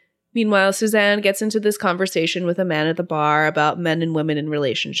 Meanwhile, Suzanne gets into this conversation with a man at the bar about men and women in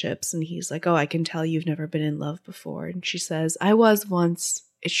relationships, and he's like, oh, I can tell you've never been in love before. And she says, I was once.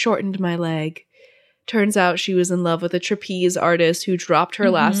 It shortened my leg. Turns out she was in love with a trapeze artist who dropped her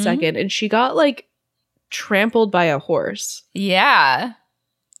last second, and she got, like, trampled by a horse. Yeah.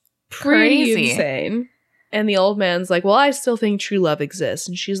 Pretty Crazy. insane. And the old man's like, well, I still think true love exists.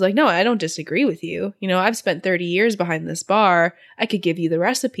 And she's like, no, I don't disagree with you. You know, I've spent 30 years behind this bar. I could give you the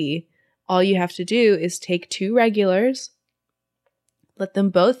recipe. All you have to do is take two regulars, let them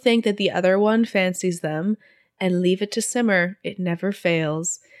both think that the other one fancies them, and leave it to simmer. It never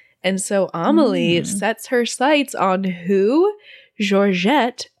fails. And so Amelie sets her sights on who?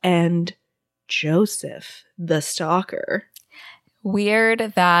 Georgette and Joseph, the stalker.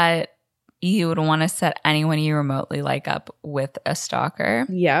 Weird that you would want to set anyone you remotely like up with a stalker.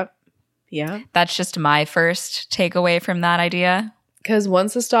 Yep. Yeah. That's just my first takeaway from that idea. Because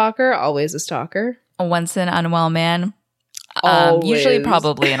once a stalker, always a stalker. Once an unwell man. Usually,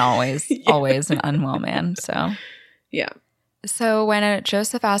 probably, and always, always an unwell man. So, yeah. So when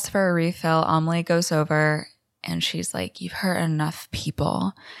Joseph asks for a refill, Amelie goes over and she's like, you've hurt enough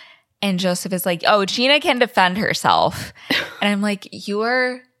people. And Joseph is like, oh, Gina can defend herself. And I'm like, you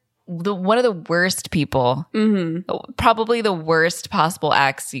are one of the worst people. Probably the worst possible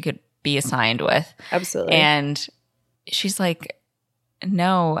ex you could be assigned with. Absolutely. And she's like,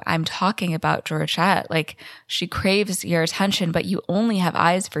 no, I'm talking about Georgette. Like, she craves your attention, but you only have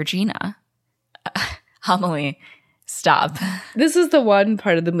eyes for Gina. Amelie, stop. This is the one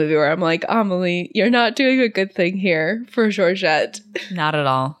part of the movie where I'm like, Amelie, you're not doing a good thing here for Georgette. Not at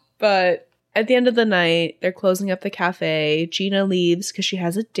all. But at the end of the night, they're closing up the cafe. Gina leaves because she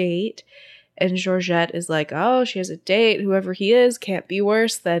has a date. And Georgette is like, oh, she has a date. Whoever he is can't be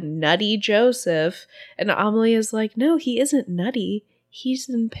worse than nutty Joseph. And Amelie is like, no, he isn't nutty. He's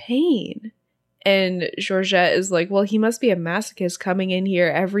in pain. And Georgette is like, well, he must be a masochist coming in here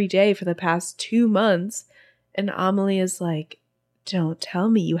every day for the past 2 months. And Amelie is like, don't tell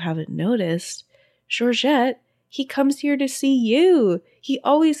me you haven't noticed. Georgette, he comes here to see you. He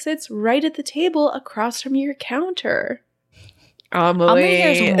always sits right at the table across from your counter. Amelie.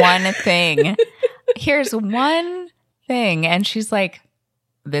 Here's one thing. Here's one thing. And she's like,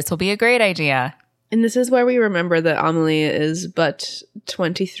 this will be a great idea. And this is where we remember that Amelie is but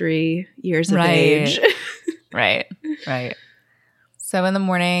 23 years of age. Right. So in the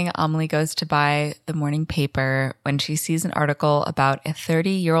morning, Amelie goes to buy the morning paper when she sees an article about a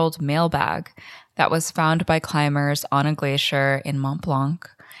 30-year-old mailbag that was found by climbers on a glacier in Mont Blanc.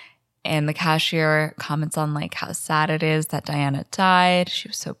 And the cashier comments on like how sad it is that Diana died. She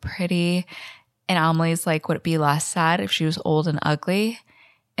was so pretty. And Amelie's like, would it be less sad if she was old and ugly?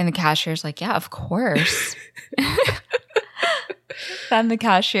 And the cashier's like, yeah, of course. Then the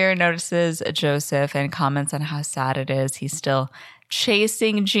cashier notices Joseph and comments on how sad it is. He's still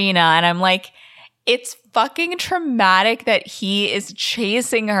chasing Gina. And I'm like, it's fucking traumatic that he is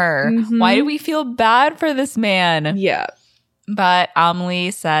chasing her. Why do we feel bad for this man? Yeah. But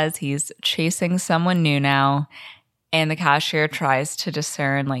Amelie says he's chasing someone new now. And the cashier tries to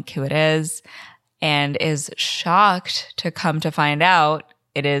discern like who it is and is shocked to come to find out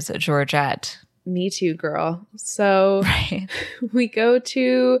it is Georgette. Me too, girl. So we go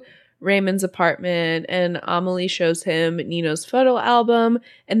to Raymond's apartment and Amelie shows him Nino's photo album,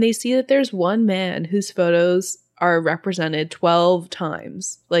 and they see that there's one man whose photos are represented 12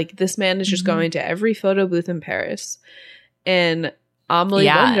 times. Like, this man is just going to every photo booth in Paris. And Amelie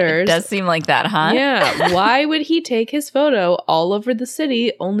wonders. It does seem like that, huh? Yeah. Why would he take his photo all over the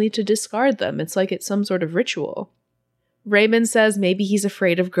city only to discard them? It's like it's some sort of ritual. Raymond says maybe he's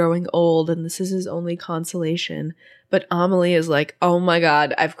afraid of growing old and this is his only consolation. But Amélie is like, oh my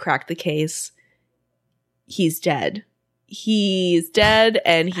God, I've cracked the case. He's dead. He's dead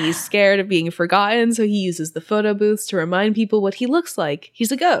and he's scared of being forgotten. So he uses the photo booths to remind people what he looks like.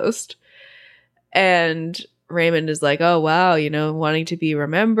 He's a ghost. And Raymond is like, oh, wow, wanting to be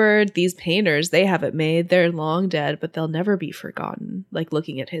remembered. These painters, they have it made. They're long dead, but they'll never be forgotten. Like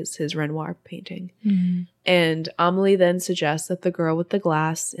looking at his Renoir painting. Mm-hmm. And Amélie then suggests that the girl with the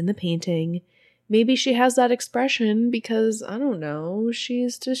glass in the painting, maybe she has that expression because, I don't know,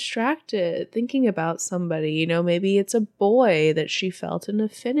 she's distracted thinking about somebody. Maybe it's a boy that she felt an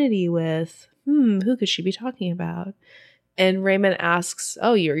affinity with. Who could she be talking about? And Raymond asks,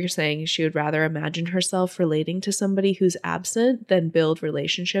 oh, you're saying she would rather imagine herself relating to somebody who's absent than build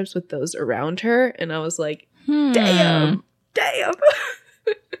relationships with those around her. And I was like, damn.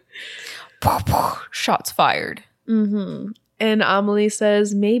 Shots fired. Mm-hmm. And Amélie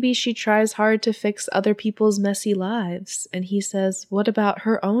says maybe she tries hard to fix other people's messy lives. And he says, what about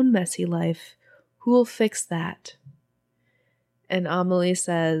her own messy life? Who'll fix that? And Amélie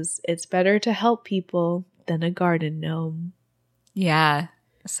says, it's better to help people than a garden gnome. Yeah.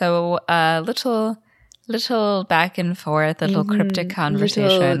 So little back and forth, little cryptic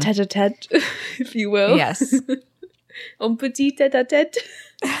conversation. Little tete-a-tete, if you will. Yes. Un petit tete-a-tete.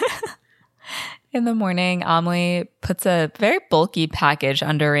 In the morning, Amélie puts a very bulky package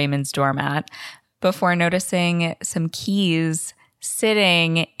under Raymond's doormat before noticing some keys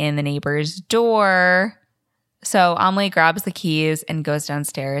sitting in the neighbor's door. So Amélie grabs the keys and goes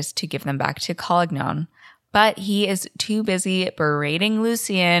downstairs to give them back to Collignon. But he is too busy berating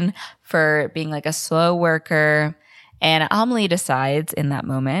Lucien for being like a slow worker. And Amélie decides in that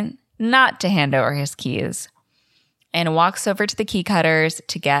moment not to hand over his keys and walks over to the key cutters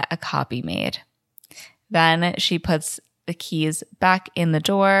to get a copy made. Then she puts the keys back in the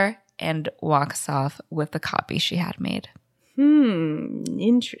door and walks off with the copy she had made.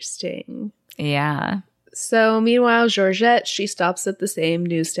 Interesting. Yeah. So meanwhile, Georgette, she stops at the same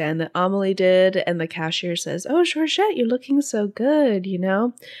newsstand that Amélie did, and the cashier says, oh, Georgette, you're looking so good,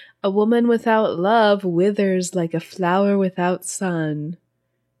 A woman without love withers like a flower without sun.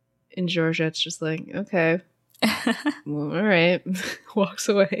 And Georgette's just like, okay. Well, all right. Walks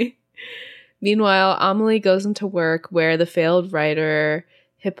away. Meanwhile, Amélie goes into work where the failed writer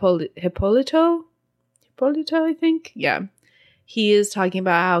Hippolito, I think? Yeah. He is talking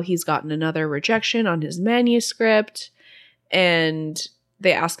about how he's gotten another rejection on his manuscript, and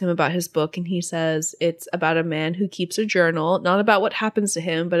they ask him about his book, and he says it's about a man who keeps a journal, not about what happens to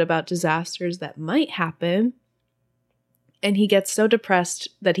him, but about disasters that might happen. And he gets so depressed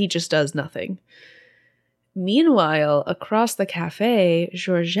that he just does nothing. Meanwhile, across the cafe,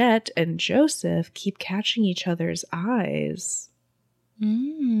 Georgette and Joseph keep catching each other's eyes.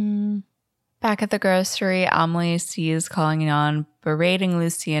 Back at the grocery, Amélie sees Collignon berating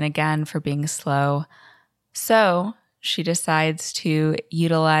Lucien again for being slow. So she decides to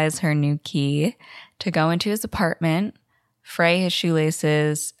utilize her new key to go into his apartment, fray his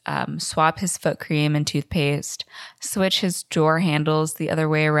shoelaces, swap his foot cream and toothpaste, switch his door handles the other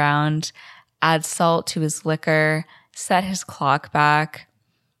way around, add salt to his liquor, set his clock back,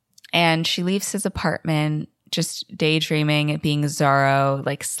 and she leaves his apartment just daydreaming it being Zorro,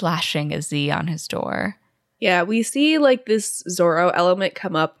 like slashing a Z on his door. Yeah, we see like this Zorro element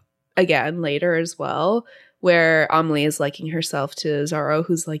come up again later as well, where Amélie is liking herself to Zorro,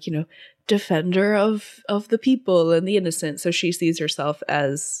 who's like, defender of the people and the innocent. So she sees herself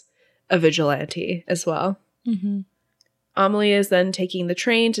as a vigilante as well. Mm-hmm. Amélie is then taking the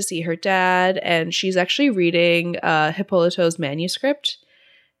train to see her dad, and she's actually reading Hippolyto's manuscript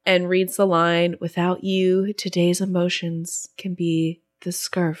and reads the line, without you, today's emotions can be the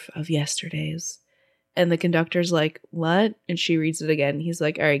scurf of yesterday's. And the conductor's like, what? And she reads it again. He's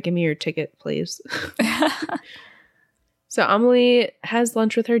like, all right, give me your ticket, please. So Amélie has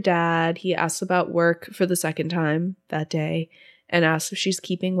lunch with her dad. He asks about work for the second time that day and asks if she's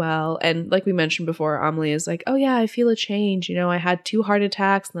keeping well. And like we mentioned before, Amélie is like, oh yeah, I feel a change. I had 2 heart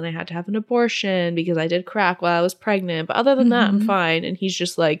attacks and then I had to have an abortion because I did crack while I was pregnant. But other than that, I'm fine. And he's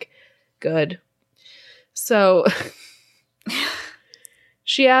just like, good. So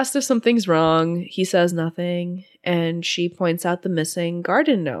she asks if something's wrong. He says nothing. And she points out the missing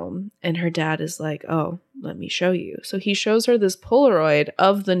garden gnome. And her dad is like, oh, let me show you. So he shows her this Polaroid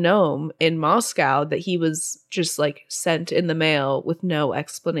of the gnome in Moscow that he was just like sent in the mail with no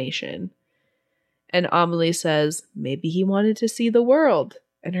explanation. And Amélie says, maybe he wanted to see the world.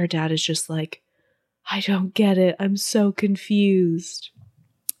 And her dad is just like, I don't get it. I'm so confused.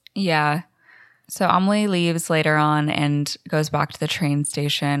 Yeah. So Amelie leaves later on and goes back to the train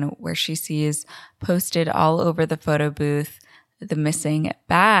station where she sees posted all over the photo booth the missing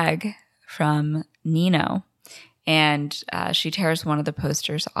bag from Nino. And she tears one of the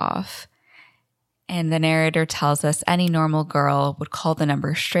posters off. And the narrator tells us any normal girl would call the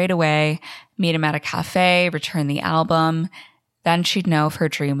number straight away, meet him at a cafe, return the album. Then she'd know if her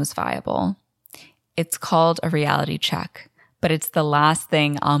dream was viable. It's called a reality check, but it's the last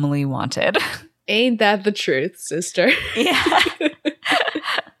thing Amelie wanted. Ain't that the truth, sister? Yeah.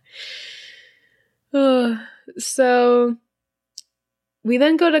 So we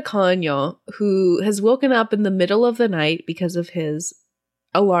then go to Cagnon, who has woken up in the middle of the night because of his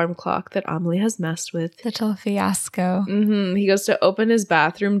alarm clock that Amelie has messed with. Little fiasco. He goes to open his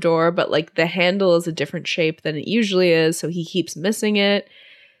bathroom door, but like the handle is a different shape than it usually is, so he keeps missing it.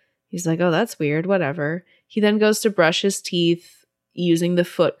 He's like, oh, that's weird, whatever. He then goes to brush his teeth using the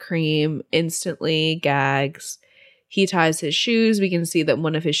foot cream, instantly gags. He ties his shoes. We can see that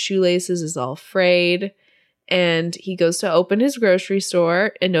one of his shoelaces is all frayed. And he goes to open his grocery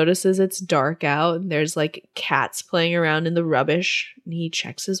store and notices it's dark out and there's like cats playing around in the rubbish. And he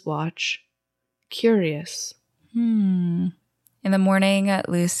checks his watch. Curious. In the morning,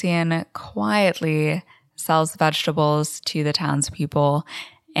 Lucien quietly sells vegetables to the townspeople.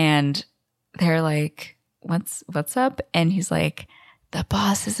 And they're like, what's up? And he's like, the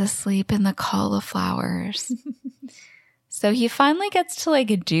boss is asleep in the cauliflowers. So he finally gets to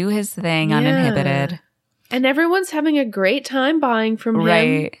like do his thing uninhibited. And everyone's having a great time buying from him.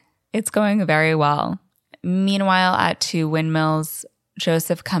 Right. It's going very well. Meanwhile, at Two Windmills,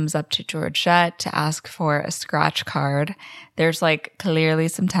 Joseph comes up to Georgette to ask for a scratch card. There's like clearly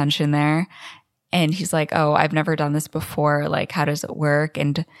some tension there. And he's like, oh, I've never done this before. Like, how does it work?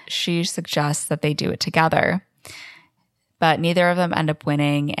 And she suggests that they do it together. But neither of them end up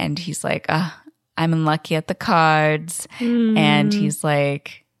winning. And he's like, I'm unlucky at the cards. And he's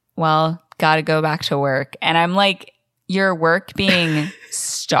like, well, gotta go back to work. And I'm like, your work being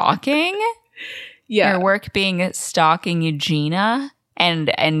stalking? Yeah. Your work being stalking Eugenia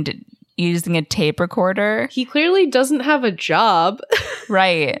and using a tape recorder? He clearly doesn't have a job.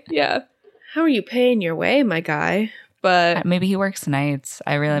 Right. Yeah. How are you paying your way, my guy? But maybe he works nights.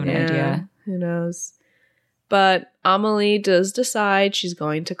 I really have no idea. Who knows? But Amelie does decide she's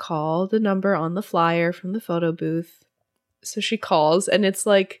going to call the number on the flyer from the photo booth. So she calls, and it's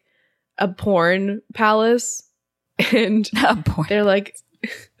like a porn palace. And they're like,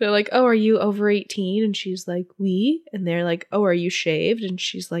 oh, are you over 18? And she's like, oui. And they're like, oh, are you shaved? And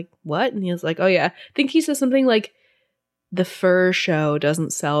she's like, what? And he's like, oh, yeah. I think he says something like, the fur show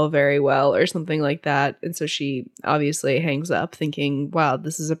doesn't sell very well or something like that. And so she obviously hangs up thinking, wow,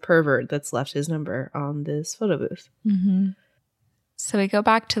 this is a pervert that's left his number on this photo booth. So we go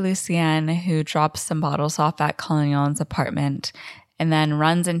back to Lucien, who drops some bottles off at Coligno's apartment and then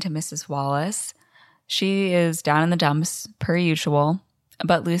runs into Mrs. Wallace. She is down in the dumps per usual,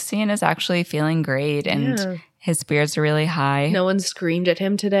 but Lucien is actually feeling great and his spirits are really high. No one screamed at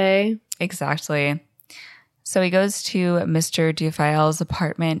him today. Exactly. So he goes to Mr. Dufayel's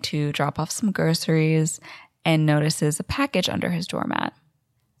apartment to drop off some groceries and notices a package under his doormat.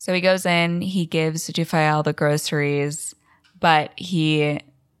 So he goes in, he gives Dufayel the groceries, but he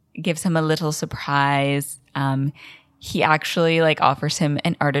gives him a little surprise. He actually offers him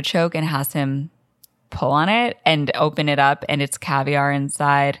an artichoke and has him pull on it and open it up, and it's caviar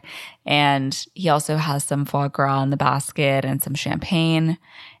inside. And he also has some foie gras in the basket and some champagne.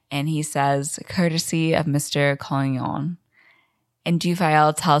 And he says, courtesy of Mr. Collignon. And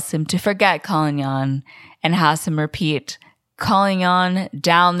Dufayel tells him to forget Collignon and has him repeat, Collignon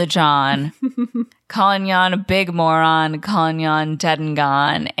down the John. Collignon a big moron. Collignon dead and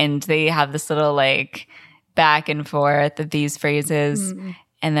gone. And they have this little back and forth of these phrases.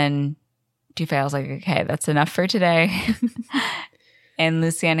 And then Dufayel's like, okay, that's enough for today. And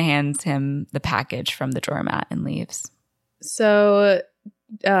Lucien hands him the package from the doormat and leaves. So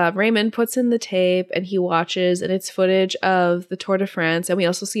Raymond puts in the tape and he watches, and it's footage of the Tour de France. And we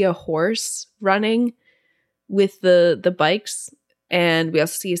also see a horse running with the bikes. And we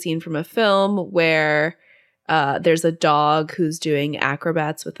also see a scene from a film where there's a dog who's doing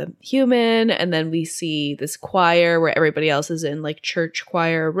acrobats with a human. And then we see this choir where everybody else is in church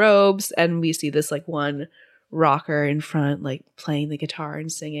choir robes. And we see this one rocker in front, playing the guitar and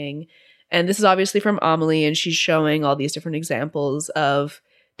singing. And this is obviously from Amélie, and she's showing all these different examples of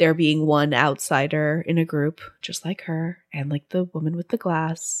there being one outsider in a group, just like her, and the woman with the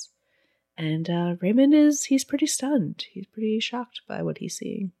glass. And Raymond he's pretty stunned. He's pretty shocked by what he's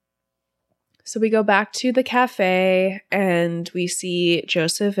seeing. So we go back to the cafe and we see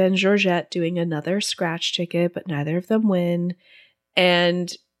Joseph and Georgette doing another scratch ticket, but neither of them win. And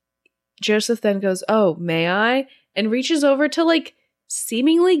Joseph then goes, "Oh, may I?" and reaches over to like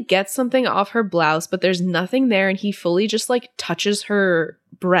seemingly get something off her blouse, but there's nothing there. And he fully just like touches her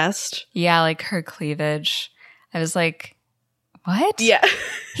breast. Yeah, like her cleavage. I was like, what? Yeah.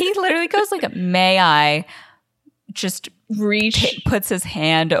 He literally goes like, "May I?" Just puts his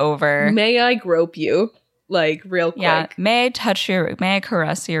hand over. "May I grope you?" Like real quick. Yeah. May I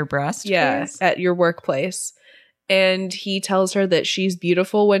caress your breast? Yeah. Please? At your workplace. And he tells her that she's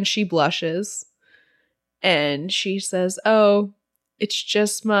beautiful when she blushes. And she says, "Oh, it's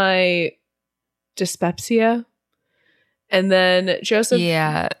just my dyspepsia." And then Joseph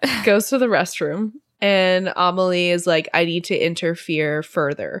goes to the restroom. And Amélie is like, "I need to interfere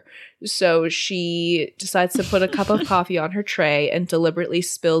further." So she decides to put a cup of coffee on her tray and deliberately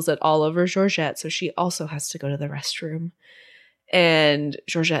spills it all over Georgette. So she also has to go to the restroom. And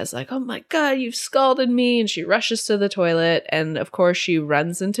Georgette's like, "Oh my God, you've scalded me." And she rushes to the toilet. And of course, she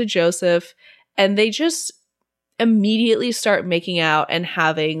runs into Joseph. And they just immediately start making out and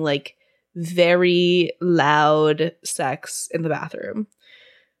having like very loud sex in the bathroom.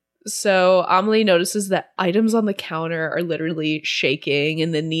 So Amélie notices that items on the counter are literally shaking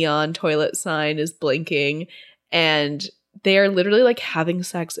and the neon toilet sign is blinking. And they are literally like having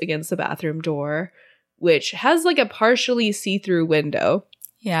sex against the bathroom door, which has like a partially see-through window.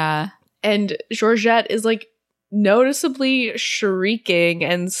 Yeah. And Georgette is like noticeably shrieking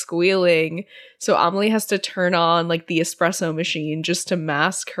and squealing. So Amélie has to turn on like the espresso machine just to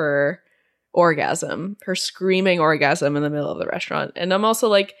mask her orgasm, her screaming orgasm in the middle of the restaurant. And I'm also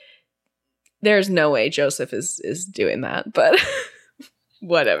like, there's no way Joseph is doing that, but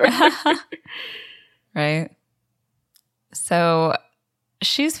whatever. Right. So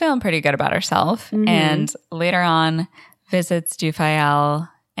she's feeling pretty good about herself. Mm-hmm. And later on visits Dufayel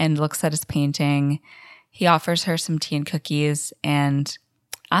and looks at his painting. He offers her some tea and cookies and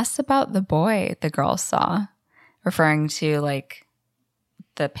asks about the boy the girl saw, referring to like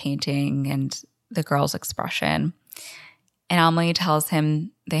the painting and the girl's expression. And Amélie tells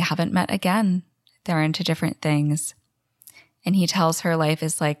him they haven't met again. They're into different things. And he tells her life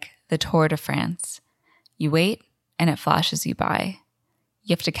is like the Tour de France. You wait and it flashes you by.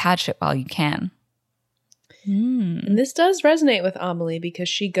 You have to catch it while you can. And this does resonate with Amélie because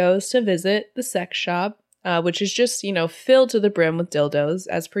she goes to visit the sex shop, which is just, filled to the brim with dildos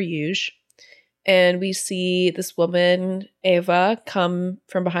as per usual. And we see this woman, Eva, come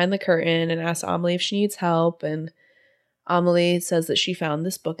from behind the curtain and ask Amélie if she needs help. And Amélie says that she found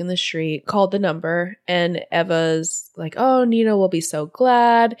this book in the street, called the number, and Eva's like, "Oh, Nino will be so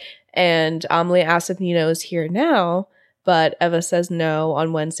glad." And Amélie asks if Nino is here now, but Eva says no,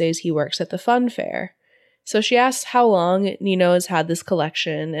 on Wednesdays he works at the fun fair. So she asks how long Nino has had this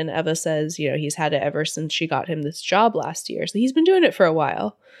collection, and Eva says, he's had it ever since she got him this job last year. So he's been doing it for a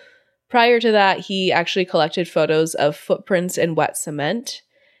while. Prior to that, he actually collected photos of footprints in wet cement.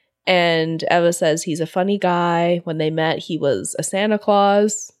 And Eva says he's a funny guy. When they met, he was a Santa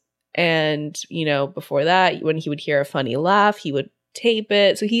Claus. And, before that, when he would hear a funny laugh, he would tape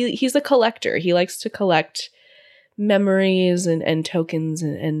it. So he's a collector. He likes to collect memories and tokens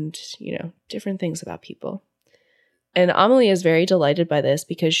and different things about people. And Amélie is very delighted by this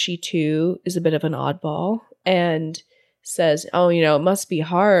because she, too, is a bit of an oddball and says, "Oh, it must be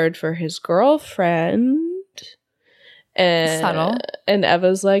hard for his girlfriend." And, subtle. And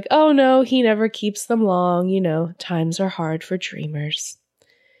Eva's like, "Oh, no, he never keeps them long. Times are hard for dreamers."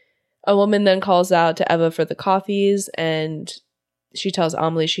 A woman then calls out to Eva for the coffees, and she tells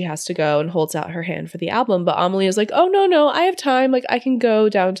Amélie she has to go and holds out her hand for the album. But Amélie is like, "Oh, no, I have time. Like, I can go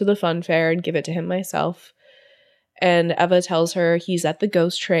down to the fun fair and give it to him myself." And Eva tells her he's at the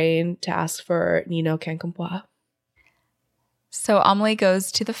ghost train to ask for Nino Quincampoix. So Amélie goes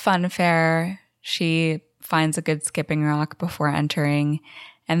to the fun fair. She finds a good skipping rock before entering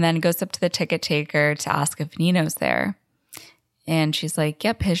and then goes up to the ticket taker to ask if Nino's there. And she's like,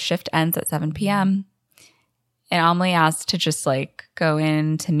 "Yep, his shift ends at 7 p.m. And Amélie asks to just like go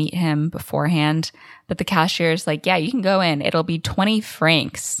in to meet him beforehand. But the cashier's like, "Yeah, you can go in. It'll be 20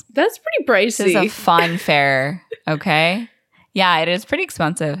 francs. That's pretty pricey. This is a fun fair, okay?" Yeah, it is pretty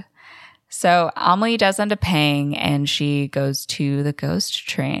expensive. So Amélie does end up paying and she goes to the ghost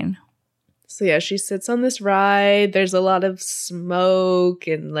train. So yeah, she sits on this ride. There's a lot of smoke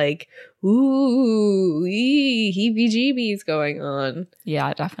and like, ooh, heebie-jeebies going on.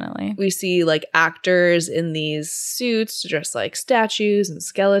 Yeah, definitely. We see like actors in these suits dressed like statues and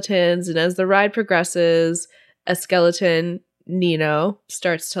skeletons. And as the ride progresses, a skeleton Nino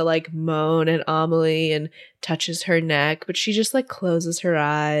starts to like moan at Amelie and touches her neck, but she just like closes her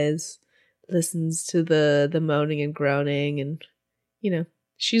eyes, listens to the moaning and groaning, and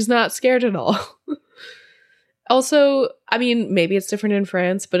she's not scared at all. Also, I mean, maybe it's different in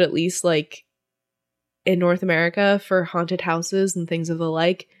France, but at least like in North America for haunted houses and things of the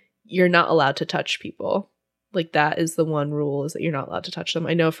like, you're not allowed to touch people. Like that is the one rule, is that you're not allowed to touch them.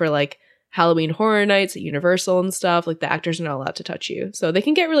 I know for like Halloween Horror Nights at Universal and stuff, like the actors are not allowed to touch you. So they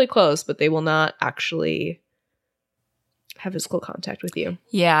can get really close, but they will not actually have physical contact with you.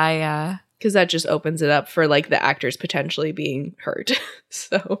 Yeah. Because that just opens it up for like the actors potentially being hurt.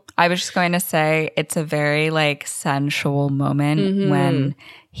 So I was just going to say it's a very like sensual moment when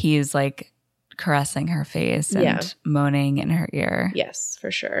he's like caressing her face and moaning in her ear. Yes,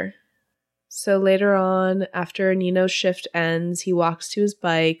 for sure. So later on, after Nino's shift ends, he walks to his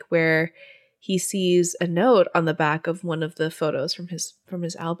bike where he sees a note on the back of one of the photos from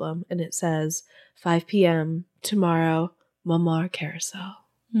his album, and it says 5 p.m. tomorrow, Montmartre Carousel.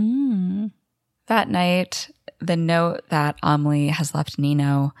 That night, the note that Amélie has left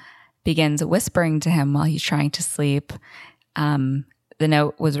Nino begins whispering to him while he's trying to sleep. The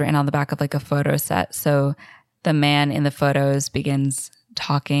note was written on the back of like a photo set. So the man in the photos begins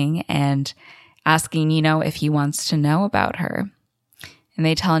talking and asking Nino if he wants to know about her. And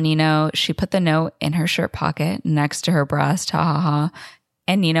they tell Nino she put the note in her shirt pocket next to her breast, ha ha ha.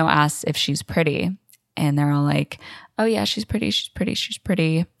 And Nino asks if she's pretty. And they're all like, oh yeah, she's pretty.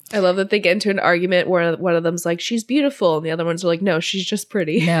 I love that they get into an argument where one of them's like, she's beautiful. And the other ones are like, no, she's just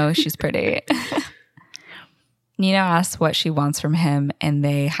pretty. No, she's pretty. Nino asks what she wants from him, and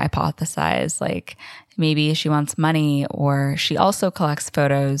they hypothesize like maybe she wants money, or she also collects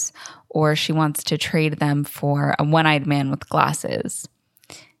photos, or she wants to trade them for a one-eyed man with glasses.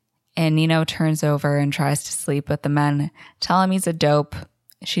 And Nino turns over and tries to sleep, but the men tell him he's a dope.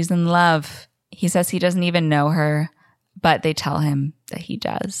 She's in love. He says he doesn't even know her, but they tell him that he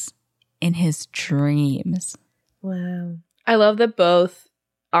does in his dreams. Wow. I love that both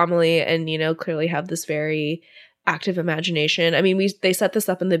Amélie and Nino clearly have this very active imagination. I mean, they set this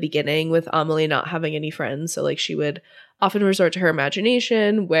up in the beginning with Amélie not having any friends. So like she would often resort to her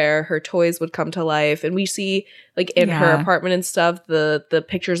imagination where her toys would come to life. And we see like in her apartment and stuff, the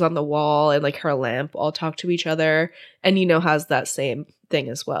pictures on the wall and like her lamp all talk to each other. And Nino has that same thing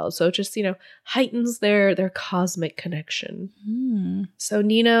as well. So it just, heightens their cosmic connection. So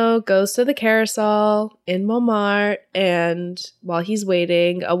Nino goes to the carousel in Montmartre, and while he's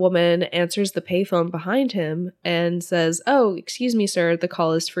waiting, a woman answers the payphone behind him and says, "Oh, excuse me, sir, the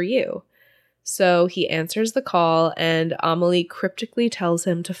call is for you." So he answers the call, and Amélie cryptically tells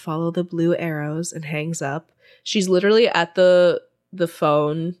him to follow the blue arrows and hangs up. She's literally at the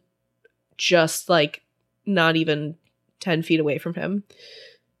phone, just like not even 10 feet away from him.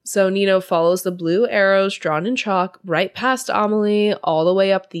 So Nino follows the blue arrows drawn in chalk right past Amélie, all the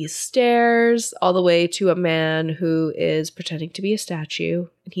way up these stairs, all the way to a man who is pretending to be a statue,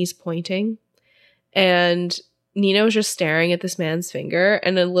 and he's pointing. And Nino's just staring at this man's finger,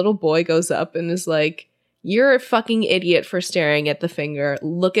 and a little boy goes up and is like, "You're a fucking idiot for staring at the finger.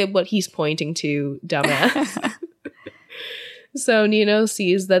 Look at what he's pointing to, dumbass." So Nino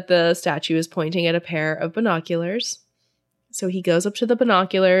sees that the statue is pointing at a pair of binoculars. So he goes up to the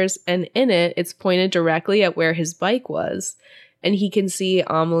binoculars, and in it, it's pointed directly at where his bike was. And he can see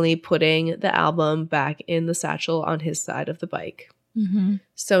Amélie putting the album back in the satchel on his side of the bike.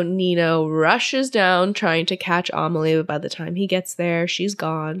 So Nino rushes down trying to catch Amélie, but by the time he gets there, she's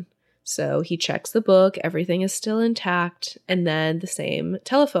gone. So he checks the book, everything is still intact, and then the same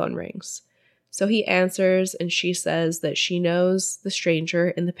telephone rings. So he answers, and she says that she knows the stranger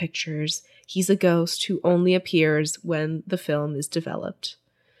in the pictures. He's a ghost who only appears when the film is developed.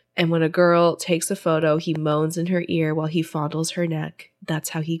 And when a girl takes a photo, he moans in her ear while he fondles her neck. That's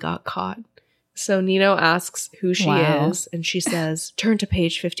how he got caught. So Nino asks who she is, and she says, "Turn to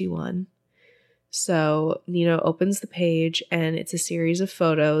page 51. So Nino opens the page, and it's a series of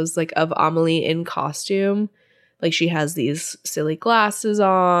photos like of Amélie in costume. Like she has these silly glasses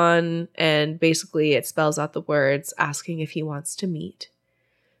on, and basically it spells out the words asking if he wants to meet.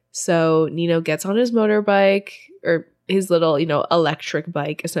 So Nino gets on his motorbike, or his little, electric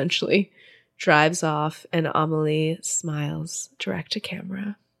bike essentially, drives off, and Amélie smiles direct to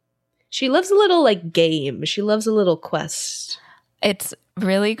camera. She loves a little game. She loves a little quest. It's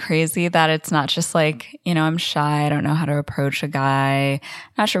really crazy that it's not just like, I'm shy. I don't know how to approach a guy.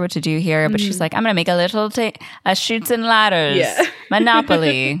 Not sure what to do here. But she's like, I'm going to make a little Chutes and Ladders.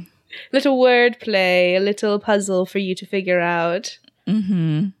 Monopoly. Little word play, a little puzzle for you to figure out.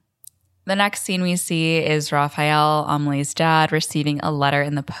 The next scene we see is Raphael, Amelie's dad, receiving a letter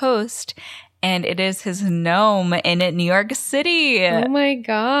in the post, and it is his gnome in New York City. Oh my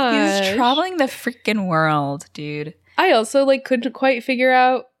god. He's traveling the freaking world, dude. I also couldn't quite figure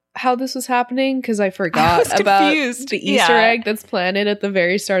out how this was happening because I forgot about the Easter egg that's planted at the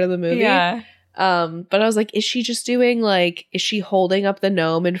very start of the movie. Yeah. But I was like, is she just doing is she holding up the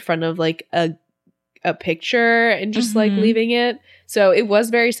gnome in front of a picture and just leaving it? So it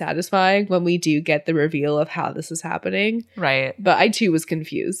was very satisfying when we do get the reveal of how this is happening. Right. But I too was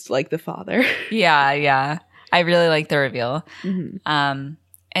confused, like the father. Yeah. I really like the reveal. Mm-hmm.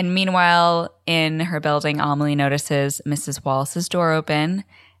 And meanwhile, in her building, Amelie notices Mrs. Wallace's door open,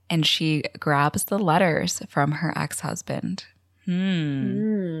 and she grabs the letters from her ex-husband.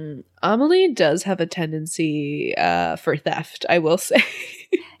 Amelie does have a tendency for theft, I will say.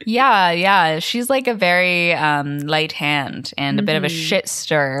 Yeah. She's like a very light hand and a bit of a shit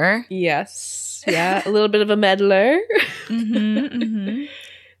stirrer. Yes. Yeah, a little bit of a meddler.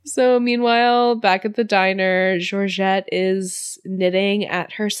 So meanwhile, back at the diner, Georgette is knitting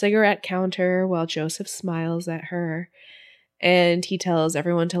at her cigarette counter while Joseph smiles at her. And he tells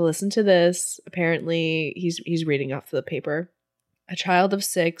everyone to listen to this. Apparently, he's reading off the paper. A child of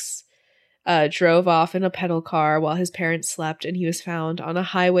 6 drove off in a pedal car while his parents slept, and he was found on a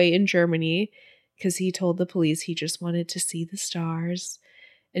highway in Germany because he told the police he just wanted to see the stars.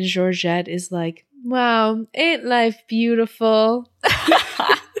 And Georgette is like, wow, ain't life beautiful?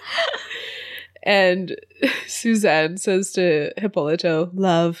 And Suzanne says to Hippolito,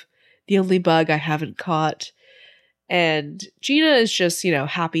 love, the only bug I haven't caught. And Gina is just,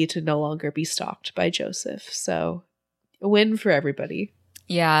 happy to no longer be stalked by Joseph. So a win for everybody.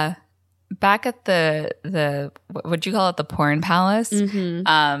 Yeah. Back at the what'd you call it? The porn palace.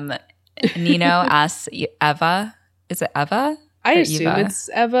 Nino asks Eva. Is it Eva? I assume Eva?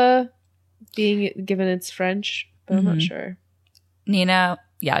 It's Eva, being given it's French, but I'm not sure. Nino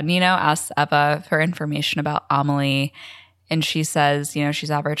asks Eva for information about Amelie, and she says,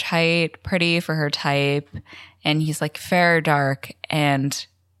 she's average height, pretty for her type, and he's like fair or dark, and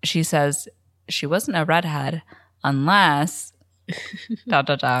she says she wasn't a redhead unless ...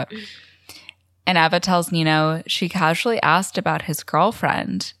 And Eva tells Nino she casually asked about his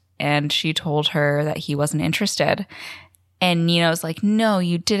girlfriend, and she told her that he wasn't interested. And Nino's like, no,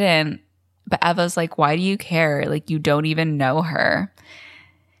 you didn't. But Eva's like, why do you care? You don't even know her.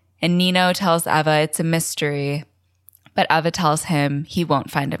 And Nino tells Eva it's a mystery. But Eva tells him he won't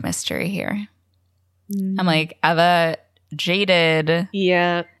find a mystery here. I'm like, Eva, jaded.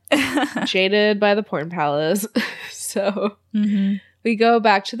 Yeah. Jaded by the porn palace. So we go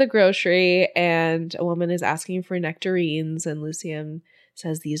back to the grocery, and a woman is asking for nectarines, and Lucien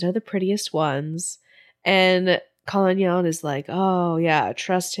says these are the prettiest ones. And Collignon is like, oh yeah,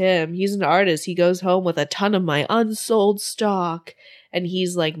 trust him. He's an artist. He goes home with a ton of my unsold stock. And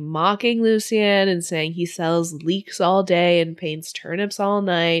he's mocking Lucien and saying he sells leeks all day and paints turnips all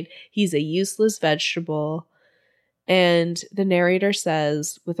night. He's a useless vegetable. And the narrator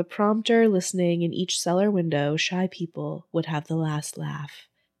says, with a prompter listening in each cellar window, shy people would have the last laugh.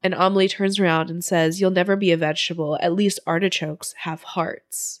 And Amelie turns around and says, you'll never be a vegetable. At least artichokes have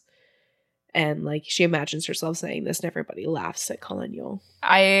hearts. And she imagines herself saying this, and everybody laughs at Collignon.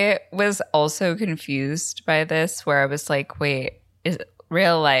 I was also confused by this, where I was like, wait, is it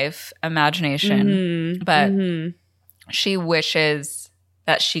real life imagination? But she wishes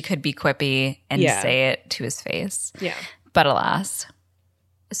that she could be quippy and say it to his face. Yeah. But alas.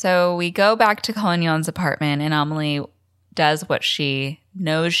 So we go back to Collignon's apartment, and Amelie does what she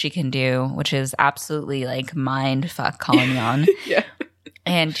knows she can do, which is absolutely mind fuck Collignon. Yeah.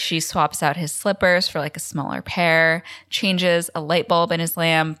 And she swaps out his slippers for a smaller pair, changes a light bulb in his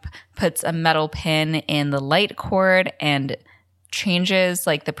lamp, puts a metal pin in the light cord, and changes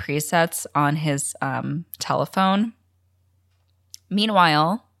the presets on his telephone.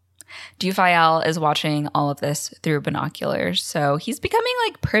 Meanwhile, Dufayel is watching all of this through binoculars, so he's becoming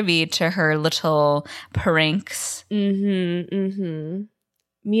privy to her little pranks.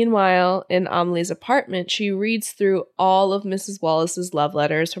 Meanwhile, in Amelie's apartment, she reads through all of Mrs. Wallace's love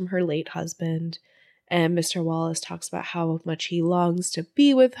letters from her late husband, and Mr. Wallace talks about how much he longs to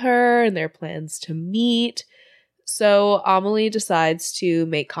be with her and their plans to meet. So Amelie decides to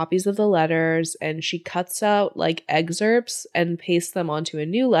make copies of the letters, and she cuts out excerpts and pastes them onto a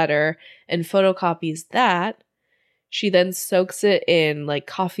new letter and photocopies that. She then soaks it in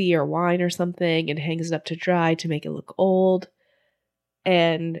coffee or wine or something and hangs it up to dry to make it look old.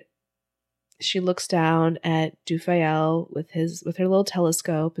 And she looks down at Dufayel with her little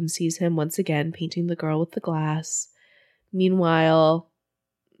telescope and sees him once again painting the girl with the glass. Meanwhile,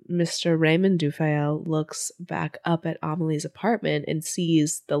 Mr. Raymond Dufayel looks back up at Amelie's apartment and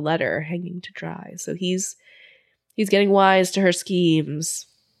sees the letter hanging to dry. So he's getting wise to her schemes.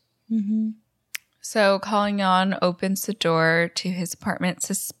 Mm-hmm. So Collignon opens the door to his apartment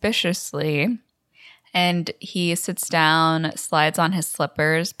suspiciously, and he sits down, slides on his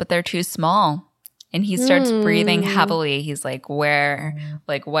slippers, but they're too small. And he starts breathing heavily. He's like,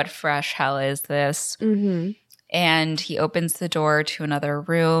 what fresh hell is this? Mm-hmm. And he opens the door to another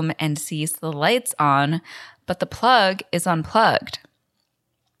room and sees the lights on, but the plug is unplugged.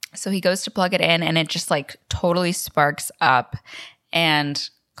 So he goes to plug it in, and it just like totally sparks up. And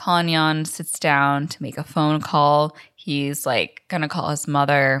Collignon sits down to make a phone call. He's like going to call his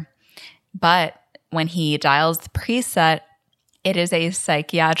mother. But when he dials the preset, it is a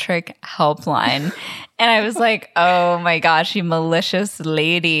psychiatric helpline. And I was like, oh my gosh, you malicious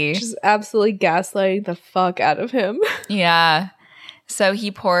lady. Just absolutely gaslighting the fuck out of him. Yeah. So he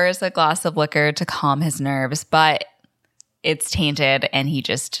pours a glass of liquor to calm his nerves, but it's tainted and he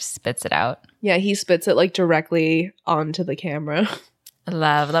just spits it out. Yeah, he spits it like directly onto the camera.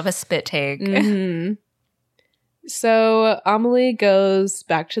 Love a spit take. Mm-hmm. So Amélie goes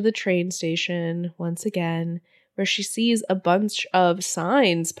back to the train station once again, where she sees a bunch of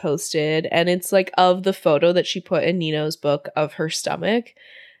signs posted, and it's like of the photo that she put in Nino's book of her stomach,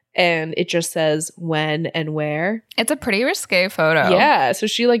 and it just says when and where. It's a pretty risque photo. Yeah, so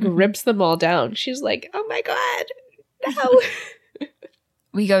she like rips them all down. She's like, oh my god, no.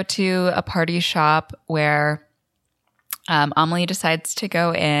 We go to a party shop where Amélie decides to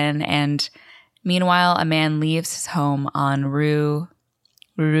go in, and meanwhile a man leaves his home on Rue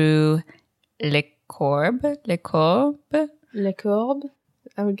Le Corbe, I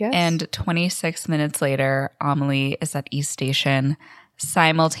would guess. And 26 minutes later, Amélie is at East Station.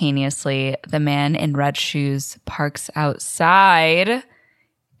 Simultaneously, the man in red shoes parks outside.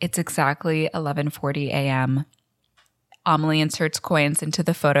 It's exactly 11:40 a.m. Amélie inserts coins into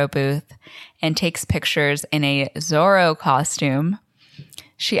the photo booth and takes pictures in a Zorro costume.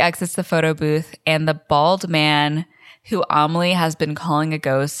 She exits the photo booth, and the bald man, who Amélie has been calling a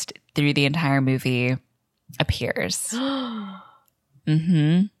ghost through the entire movie, appears.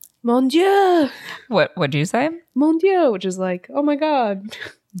 Mm-hmm. Mon Dieu! What'd you say? Mon Dieu, which is like, oh my god.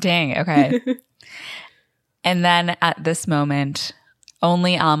 Dang, okay. And then at this moment,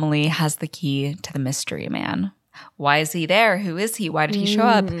 only Amélie has the key to the mystery man. Why is he there? Who is he? Why did he show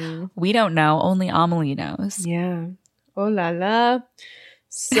up? We don't know. Only Amélie knows. Yeah. Oh la la.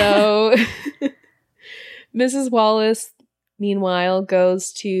 So Mrs. Wallace, meanwhile,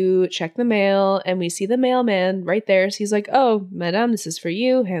 goes to check the mail, and we see the mailman right there. So he's like, oh, madame, this is for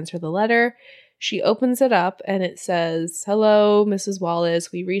you. Hands her the letter. She opens it up, and it says, hello, Mrs.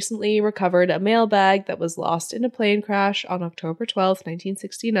 Wallace. We recently recovered a mail bag that was lost in a plane crash on October 12th,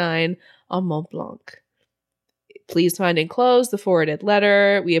 1969 on Mont Blanc. Please find enclosed the forwarded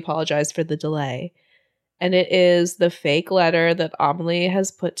letter. We apologize for the delay. And it is the fake letter that Amélie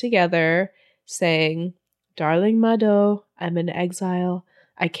has put together saying, darling Mado, I'm in exile.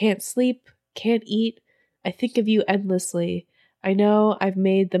 I can't sleep, can't eat. I think of you endlessly. I know I've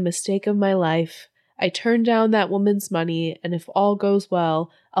made the mistake of my life. I turned down that woman's money, and if all goes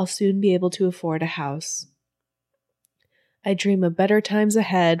well, I'll soon be able to afford a house. I dream of better times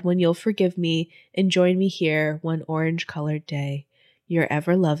ahead when you'll forgive me and join me here one orange-colored day. Your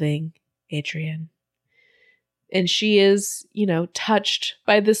ever-loving Adrian. And she is, touched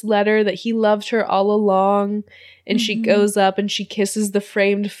by this letter that he loved her all along. And she goes up and she kisses the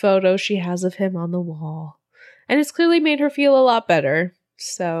framed photo she has of him on the wall. And it's clearly made her feel a lot better.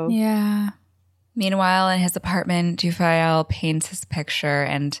 So yeah. Meanwhile, in his apartment, Dufayel paints his picture,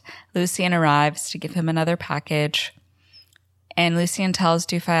 and Lucien arrives to give him another package. And Lucien tells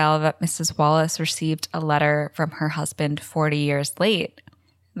Dufayel that Mrs. Wallace received a letter from her husband 40 years late.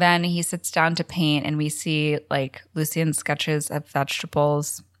 Then he sits down to paint, and we see Lucien's sketches of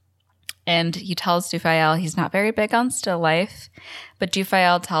vegetables. And he tells Dufayel he's not very big on still life, but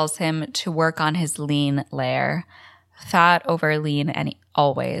Dufayel tells him to work on his lean layer. Fat over lean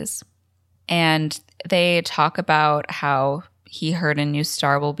always. And they talk about how he heard a new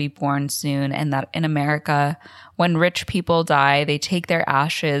star will be born soon, and that in America, when rich people die, they take their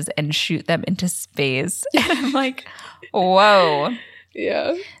ashes and shoot them into space. And I'm like, whoa.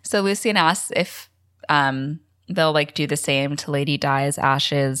 Yeah. So Lucien asks if they'll do the same to Lady Di's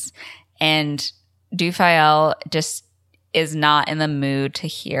ashes, and Dufayel just is not in the mood to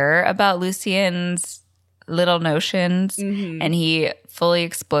hear about Lucien's little notions, and he fully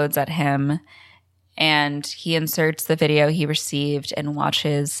explodes at him, and he inserts the video he received and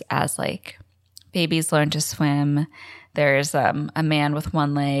watches as babies learn to swim, there's a man with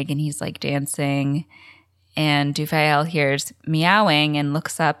one leg and he's like dancing. And Duphael hears meowing and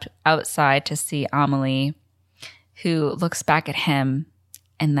looks up outside to see Amélie, who looks back at him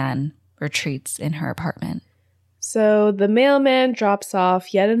and then retreats in her apartment. So the mailman drops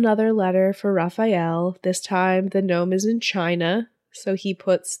off yet another letter for Raphael. This time the gnome is in China, so he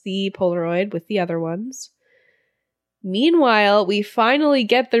puts the Polaroid with the other ones. Meanwhile, we finally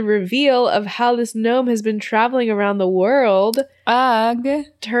get the reveal of how this gnome has been traveling around the world. Ugh.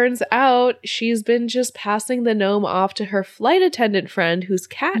 Turns out she's been just passing the gnome off to her flight attendant friend whose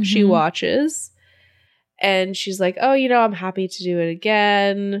cat she watches. And she's like, oh, I'm happy to do it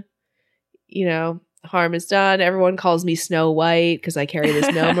again. Harm is done. Everyone calls me Snow White because I carry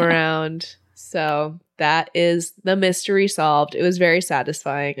this gnome around. So that is the mystery solved. It was very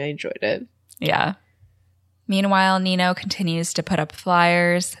satisfying. I enjoyed it. Yeah. Meanwhile, Nino continues to put up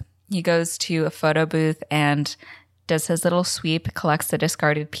flyers. He goes to a photo booth and does his little sweep, collects the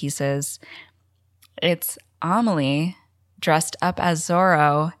discarded pieces. It's Amélie dressed up as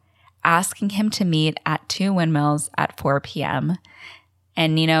Zorro, asking him to meet at 2 windmills at 4 p.m.,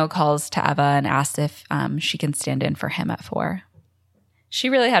 and Nino calls to Eva and asks if she can stand in for him at 4. She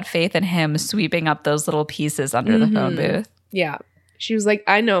really had faith in him sweeping up those little pieces under the phone booth. Yeah. She was like,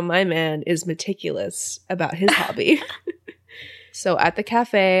 I know my man is meticulous about his hobby. So at the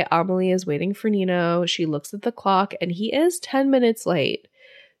cafe, Amélie is waiting for Nino. She looks at the clock and he is 10 minutes late.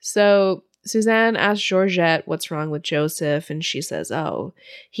 So Suzanne asks Georgette what's wrong with Joseph, and she says, oh,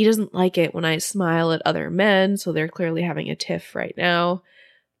 he doesn't like it when I smile at other men, so they're clearly having a tiff right now.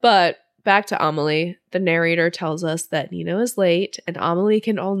 But back to Amélie, the narrator tells us that Nino is late, and Amélie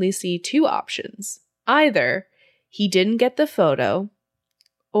can only see 2 options. Either he didn't get the photo,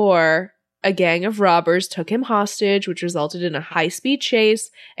 or a gang of robbers took him hostage, which resulted in a high-speed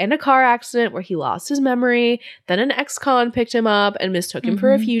chase and a car accident where he lost his memory. Then an ex-con picked him up and mistook him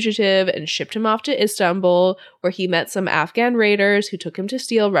for a fugitive and shipped him off to Istanbul, where he met some Afghan raiders who took him to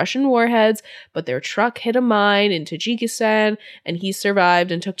steal Russian warheads, but their truck hit a mine in Tajikistan, and he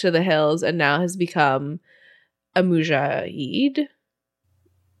survived and took to the hills and now has become a mujahid.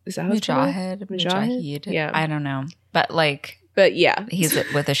 Is that how it's called? Mujahid. Yeah. I don't know. But yeah. He's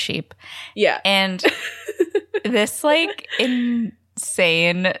with a sheep. Yeah. And this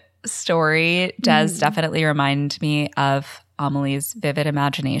insane story does definitely remind me of Amélie's vivid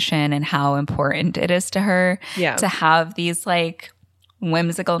imagination and how important it is to her to have these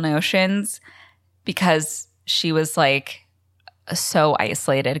whimsical notions, because she was so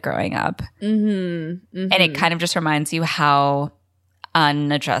isolated growing up. And it kind of just reminds you how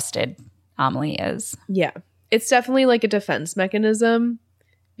unadjusted Amélie is. Yeah. It's definitely a defense mechanism,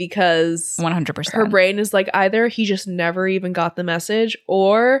 because 100%. her brain is either he just never even got the message,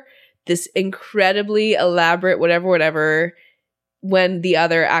 or this incredibly elaborate whatever, when the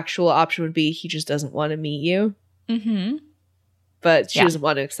other actual option would be he just doesn't want to meet you. But she doesn't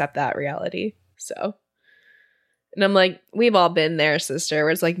want to accept that reality. So, and I'm like, we've all been there, sister,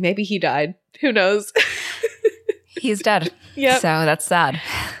 where it's maybe he died. Who knows? He's dead. Yeah. So that's sad.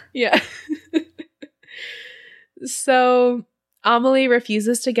 Yeah. So Amélie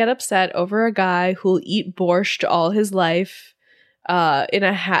refuses to get upset over a guy who'll eat borscht all his life in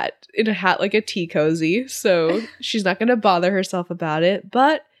a hat like a tea cozy. So she's not going to bother herself about it.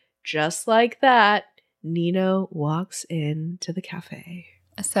 But just like that, Nino walks into the cafe.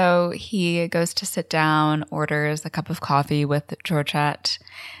 So he goes to sit down, orders a cup of coffee with Georgette,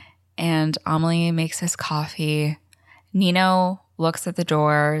 and Amélie makes his coffee. Nino looks at the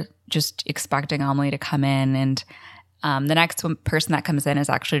door, just expecting Amélie to come in, and the next person that comes in is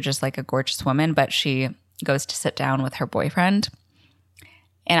actually just a gorgeous woman, but she goes to sit down with her boyfriend.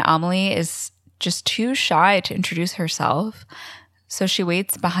 And Amélie is just too shy to introduce herself, so she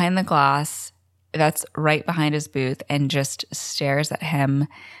waits behind the glass that's right behind his booth and just stares at him.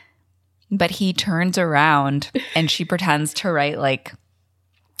 But he turns around and she pretends to write like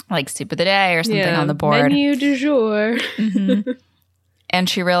soup of the day or something on the board. Menu du jour. And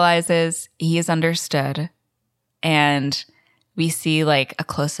she realizes he is understood. And we see a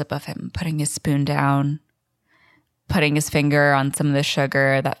close-up of him putting his spoon down, putting his finger on some of the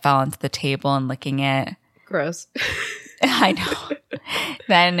sugar that fell onto the table and licking it. Gross. I know.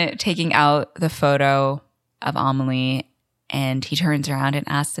 Then taking out the photo of Amélie, and he turns around and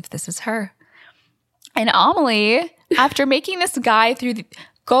asks if this is her. And Amélie, after making this guy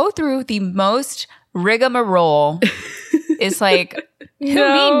go through the most rigmarole, is like, who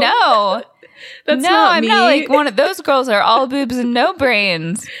me? No. That's not I'm me. not one of those girls are all boobs and no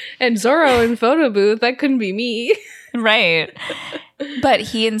brains. And Zorro in photo booth, that couldn't be me. Right. But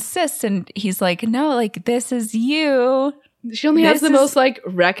he insists and he's like, no, like, this is you. She only has the most like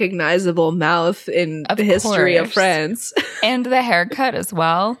recognizable mouth in the history of France. And the haircut as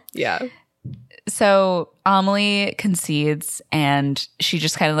well. Yeah. So Amélie concedes and she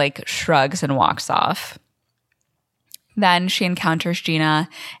just kind of like shrugs and walks off. Then she encounters Gina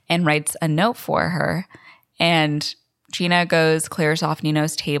and writes a note for her. And Gina goes, clears off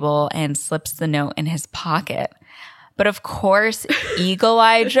Nino's table and slips the note in his pocket. But of course, Eagle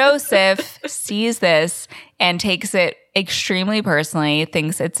Eye Joseph sees this and takes it extremely personally,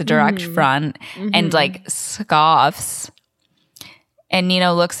 thinks it's a direct front, and like scoffs. And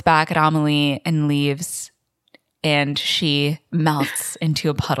Nino looks back at Amélie and leaves, and she melts into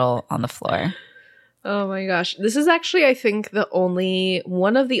a puddle on the floor. Oh my gosh. This is actually, I think,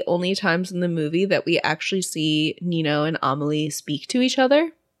 one of the only times in the movie that we actually see Nino and Amélie speak to each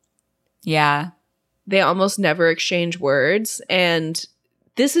other. Yeah. They almost never exchange words. And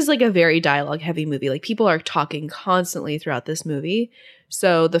this is like a very dialogue heavy movie. Like people are talking constantly throughout this movie.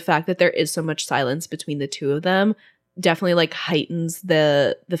 So the fact that there is so much silence between the two of them definitely like heightens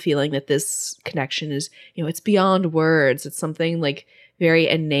the feeling that this connection is, you know, it's beyond words. It's something like very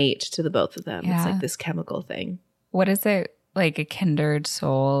innate to the both of them. Yeah. It's like this chemical thing. What is it? Like a kindred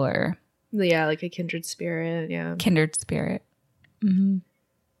soul or? Yeah, like a kindred spirit. Yeah. Kindred spirit. Mm-hmm.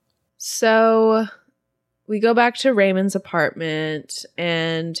 So we go back to Raymond's apartment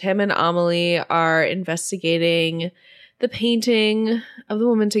and him and Amélie are investigating the painting of the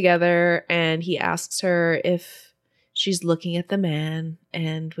woman together. And he asks her if she's looking at the man.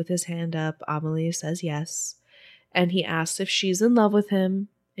 And with his hand up, Amélie says yes. And he asks if she's in love with him,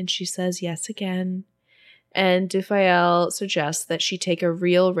 and she says yes again. And Duphael suggests that she take a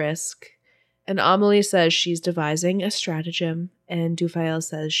real risk. And Amélie says she's devising a stratagem. And Duphael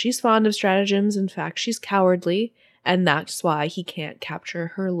says she's fond of stratagems. In fact, she's cowardly. And that's why he can't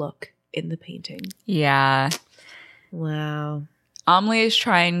capture her look in the painting. Yeah. Wow. Amélie is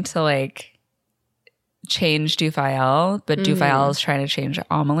trying to like change Duphael, but Duphael is trying to change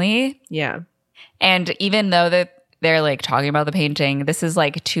Amélie. Yeah. And even though that they're like talking about the painting, this is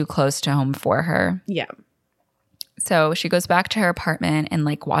like too close to home for her. Yeah. So she goes back to her apartment and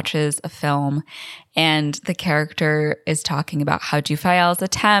like watches a film, and the character is talking about how Duphael's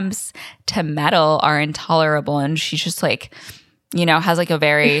attempts to meddle are intolerable. And she's just like, you know, has like a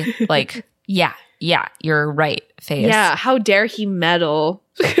very like, yeah, you're right face. Yeah, how dare he meddle?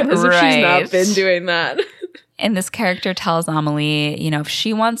 As if she's not been doing that. And this character tells Amélie, you know, if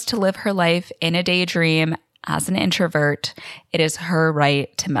she wants to live her life in a daydream as an introvert, it is her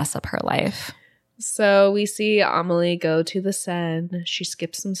right to mess up her life. So we see Amélie go to the Seine. She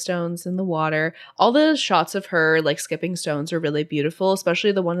skips some stones in the water. All the shots of her like skipping stones are really beautiful,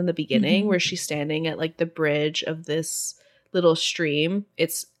 especially the one in the beginning where she's standing at like the bridge of this little stream.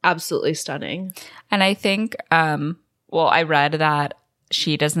 It's absolutely stunning. And I think, I read that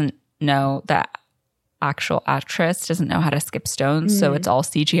she doesn't know that actual actress doesn't know how to skip stones, so it's all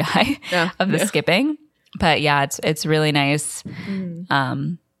CGI of the skipping. But yeah, it's really nice.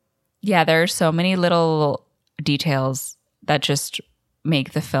 Yeah, there are so many little details that just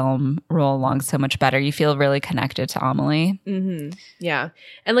make the film roll along so much better. You feel really connected to Amélie. Yeah,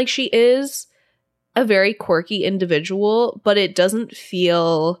 and like she is a very quirky individual, but it doesn't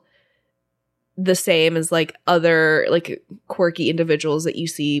feel the same as like other like quirky individuals that you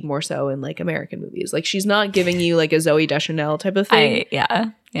see more so in like American movies. Like she's not giving you like a Zooey Deschanel type of thing.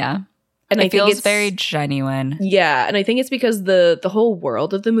 Yeah. And it feels very genuine. Yeah, and I think it's because the whole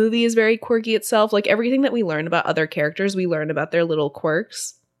world of the movie is very quirky itself. Like everything that we learn about other characters, we learn about their little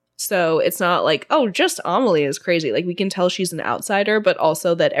quirks. So it's not like, oh, just Amélie is crazy. Like we can tell she's an outsider, but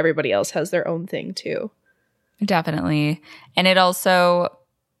also that everybody else has their own thing too. Definitely. And it also,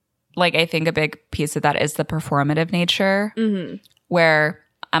 like, I think a big piece of that is the performative nature, where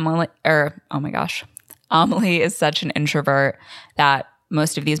Amélie is such an introvert that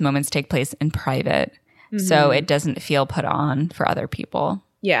most of these moments take place in private. So it doesn't feel put on for other people.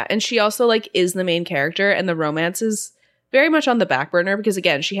 Yeah. And she also like is the main character, and the romance is very much on the back burner because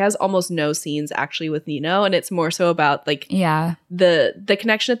again, she has almost no scenes actually with Nino, and it's more so about like the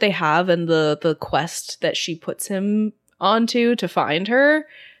connection that they have and the quest that she puts him onto to find her.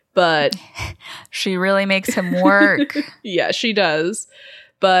 But she really makes him work. Yeah, she does.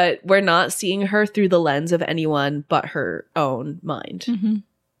 But we're not seeing her through the lens of anyone but her own mind.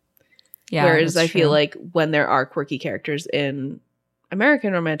 Yeah, whereas I feel like when there are quirky characters in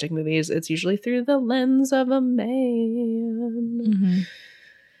American romantic movies, it's usually through the lens of a man.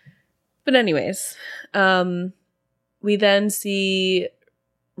 But anyways, we then see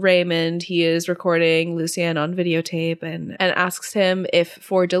Raymond, he is recording Lucien on videotape and asks him if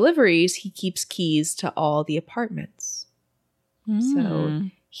for deliveries he keeps keys to all the apartments. So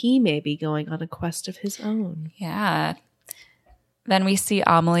he may be going on a quest of his own. Yeah. Then we see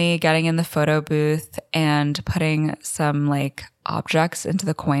Amélie getting in the photo booth and putting some like objects into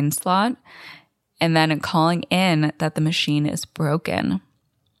the coin slot and then calling in that the machine is broken.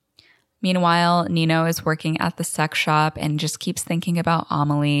 Meanwhile, Nino is working at the sex shop and just keeps thinking about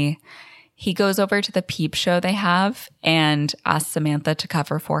Amélie. He goes over to the peep show they have and asks Samantha to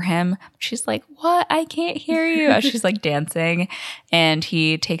cover for him. She's like, "What? I can't hear you." As she's like dancing. And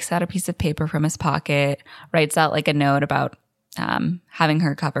he takes out a piece of paper from his pocket, writes out like a note about having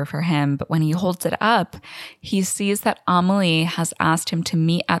her cover for him. But when he holds it up, he sees that Amélie has asked him to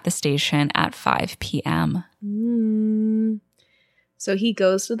meet at the station at 5 p.m. So he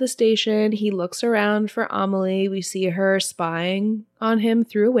goes to the station. He looks around for Amélie. We see her spying on him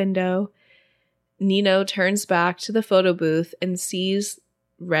through a window. Nino turns back to the photo booth and sees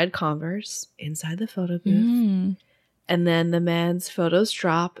red Converse inside the photo booth. And then the man's photos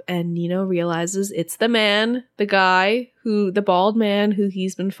drop and Nino realizes it's the man, the bald man who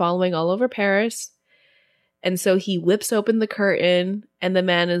he's been following all over Paris. And so he whips open the curtain and the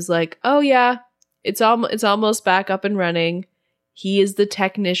man is like, "Oh yeah, it's almost back up and running." He is the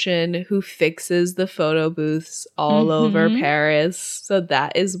technician who fixes the photo booths all over Paris. So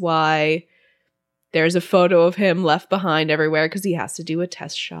that is why there's a photo of him left behind everywhere, because he has to do a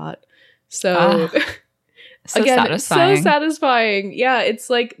test shot. So so again, satisfying. so satisfying. Yeah, it's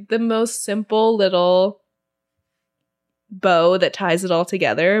like the most simple little bow that ties it all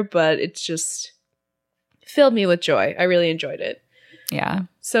together, but it's just filled me with joy. I really enjoyed it. Yeah.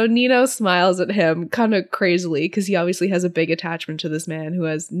 So Nino smiles at him kind of crazily because he obviously has a big attachment to this man who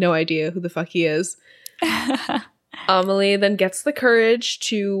has no idea who the fuck he is. Amélie then gets the courage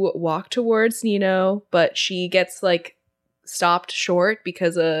to walk towards Nino, but she gets like stopped short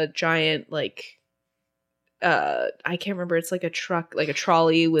because a giant like I can't remember, it's like a truck, like a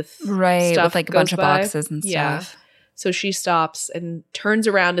trolley with stuff with like a goes bunch of by. boxes and stuff. Yeah. So she stops and turns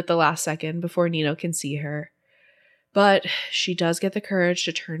around at the last second before Nino can see her. But she does get the courage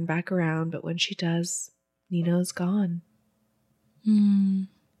to turn back around, but when she does, Nino's gone.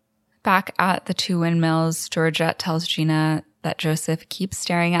 Back at the two windmills, Georgette tells Gina that Joseph keeps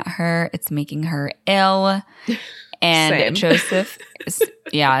staring at her. It's making her ill. And Same.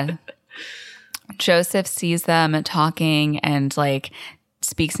 Joseph sees them talking and like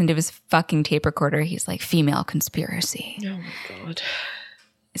speaks into his fucking tape recorder. He's like, "Female conspiracy." Oh my God.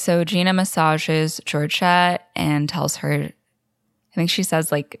 So Gina massages Georgette and tells her, I think she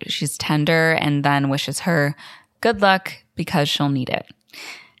says like she's tender, and then wishes her good luck because she'll need it.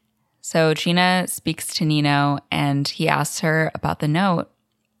 So Gina speaks to Nino and he asks her about the note,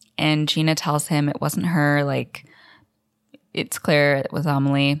 and Gina tells him it wasn't her, like it's clear it was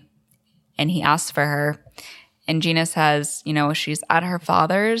Amélie, and he asks for her. And Gina says, she's at her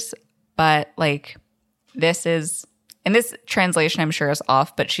father's, but like this is, and this translation I'm sure is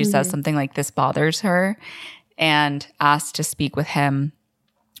off, but she says something like this bothers her and asks to speak with him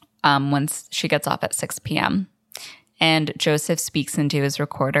once she gets off at 6 p.m. And Joseph speaks into his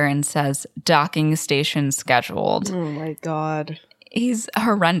recorder and says, "Docking station scheduled." Oh my God. He's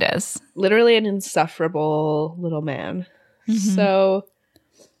horrendous. Literally an insufferable little man. So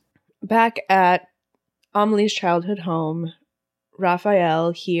back at Amélie's childhood home,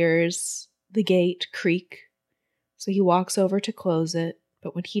 Raphael hears the gate creak. So he walks over to close it,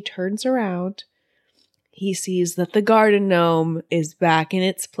 but when he turns around, he sees that the garden gnome is back in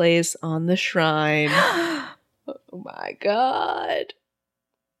its place on the shrine. Oh my God.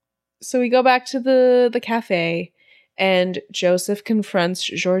 So we go back to the cafe, and Joseph confronts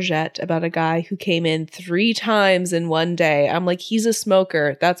Georgette about a guy who came in 3 times in one day. I'm like, he's a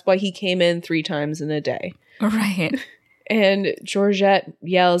smoker. That's why he came in 3 times in a day. Right. And Georgette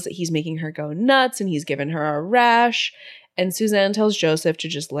yells that he's making her go nuts and he's given her a rash. And Suzanne tells Joseph to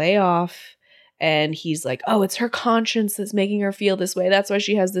just lay off. And he's like, "Oh, it's her conscience that's making her feel this way. That's why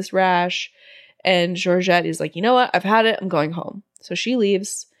she has this rash." And Georgette is like, "You know what? I've had it. I'm going home." So she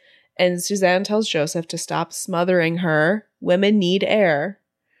leaves. And Suzanne tells Joseph to stop smothering her. Women need air.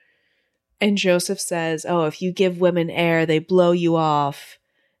 And Joseph says, "Oh, if you give women air, they blow you off."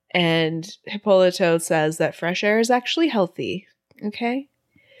 And Hippolyto says that fresh air is actually healthy. Okay?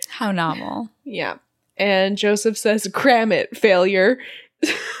 How novel. Yeah. And Joseph says, "Cram it, failure."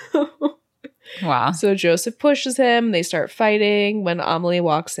 Wow. So Joseph pushes him. They start fighting when Amélie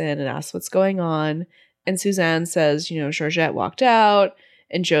walks in and asks what's going on. And Suzanne says, Georgette walked out.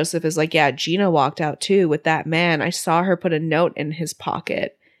 And Joseph is like, "Yeah, Gina walked out too with that man. I saw her put a note in his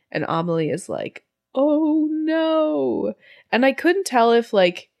pocket." And Amélie is like, oh no. And I couldn't tell if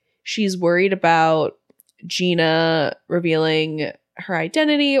like she's worried about Gina revealing her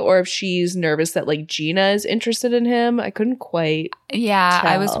identity or if she's nervous that like Gina is interested in him. I couldn't quite tell.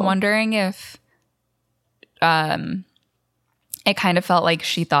 I was wondering if it kind of felt like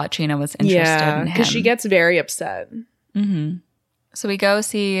she thought Gina was interested in him. Because she gets very upset. Mm-hmm. So we go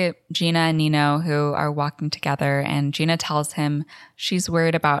see Gina and Nino, who are walking together, and Gina tells him she's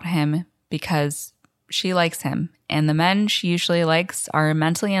worried about him because she likes him, and the men she usually likes are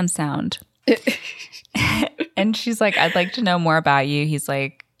mentally unsound. And she's like, I'd like to know more about you. He's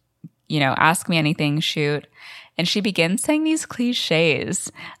like, ask me anything, shoot. And she begins saying these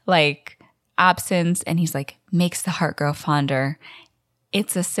cliches like absence, and he's like, makes the heart grow fonder.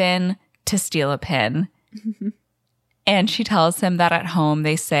 It's a sin to steal a pin. And she tells him that at home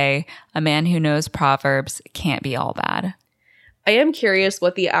they say a man who knows proverbs can't be all bad. I am curious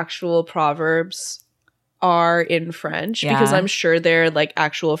what the actual proverbs are in French, because I'm sure they're like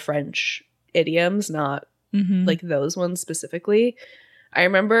actual French idioms, not like those ones specifically. I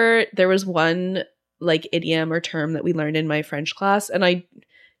remember there was one like idiom or term that we learned in my French class, and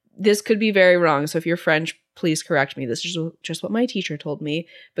this could be very wrong, so if you're French, please correct me. This is just what my teacher told me.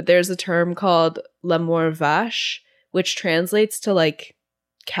 But there's a term called l'amour vache, which translates to like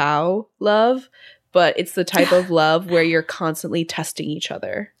cow love, but it's the type of love where you're constantly testing each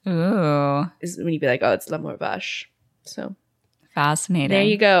other. Ooh. Is when you'd be like, oh, it's l'amour vache. So fascinating. there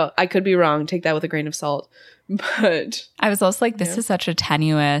you go. I could be wrong. Take that with a grain of salt. But I was also like, this is such a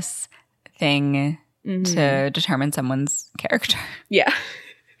tenuous thing to determine someone's character. Yeah,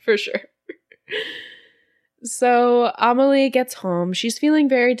 for sure. So Amélie gets home. She's feeling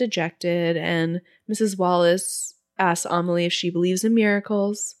very dejected, and Mrs. Wallace asks Amélie if she believes in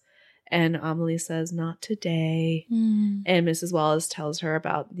miracles. And Amélie says, not today. And Mrs. Wallace tells her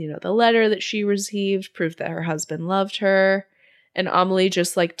about, the letter that she received, proof that her husband loved her. And Amélie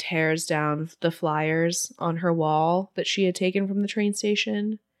just like tears down the flyers on her wall that she had taken from the train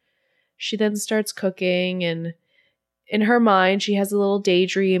station. She then starts cooking, and in her mind, she has a little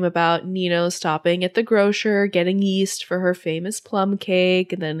daydream about Nino stopping at the grocer, getting yeast for her famous plum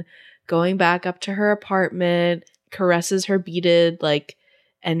cake, and then going back up to her apartment, caresses her beaded like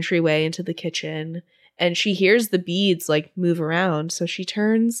entryway into the kitchen, and she hears the beads like move around, so she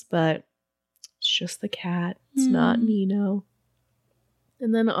turns, but it's just the cat. It's not Nino.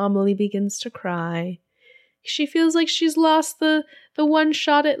 And then Amélie begins to cry. She feels like she's lost the one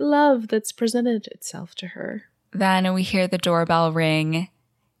shot at love that's presented itself to her. Then we hear the doorbell ring.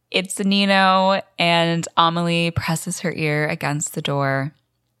 It's Nino, and Amélie presses her ear against the door.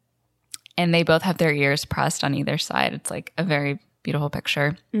 And they both have their ears pressed on either side. It's like a very beautiful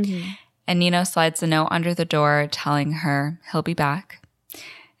picture. And Nino slides a note under the door telling her he'll be back.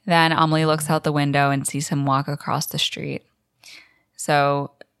 Then Amélie looks out the window and sees him walk across the street.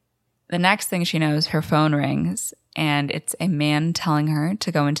 So the next thing she knows, her phone rings, and it's a man telling her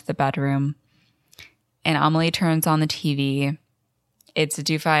to go into the bedroom. And Amélie turns on the TV. It's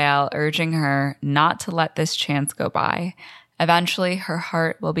Dufayel urging her not to let this chance go by. Eventually, her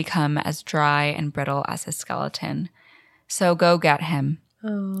heart will become as dry and brittle as his skeleton. So go get him.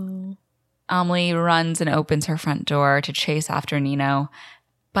 Oh. Amélie runs and opens her front door to chase after Nino,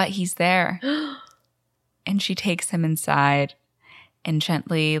 but he's there. And she takes him inside and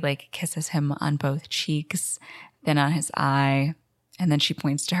gently like kisses him on both cheeks, then on his eye, and then she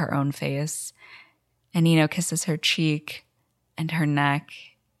points to her own face. And Nino kisses her cheek and her neck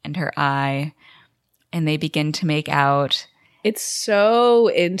and her eye, and they begin to make out. It's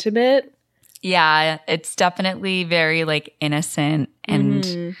so intimate. Yeah, it's definitely very like innocent,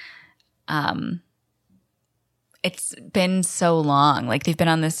 and it's been so long. Like they've been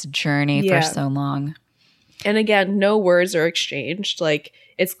on this journey for so long. And again, no words are exchanged. Like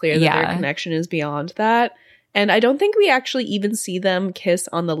it's clear that their connection is beyond that. And I don't think we actually even see them kiss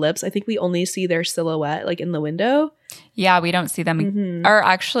on the lips. I think we only see their silhouette like in the window. Yeah, we don't see them. Or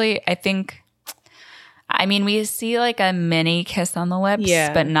actually, I mean, we see like a mini kiss on the lips,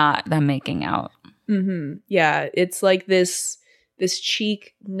 but not them making out. Yeah, it's like this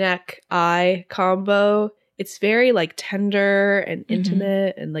cheek, neck, eye combo. It's very like tender and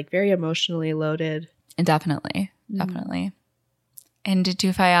intimate and like very emotionally loaded. Definitely. And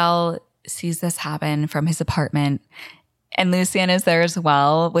Dufayel sees this happen from his apartment, and Lucien is there as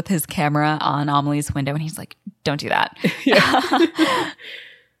well with his camera on Amélie's window, and he's like, don't do that.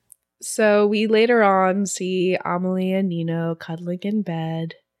 So we later on see Amélie and Nino cuddling in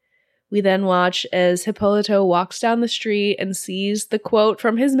bed. We then watch as Hippolyto walks down the street and sees the quote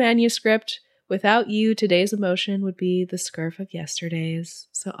from his manuscript, Without you, today's emotion would be the scurf of yesterday's.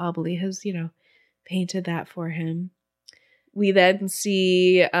 So Amelie has, painted that for him. We then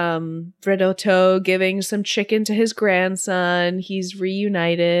see Vredotto giving some chicken to his grandson. He's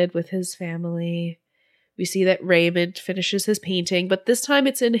reunited with his family. We see that Raymond finishes his painting, but this time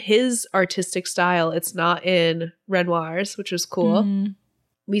it's in his artistic style. It's not in Renoir's, which is cool. Mm-hmm.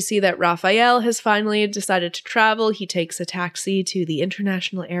 We see that Raphael has finally decided to travel. He takes a taxi to the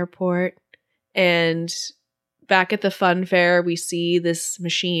international airport. And back at the fun fair, we see this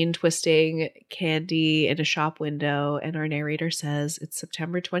machine twisting candy in a shop window. And our narrator says it's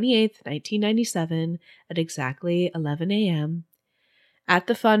September 28th, 1997 at exactly 11 a.m. At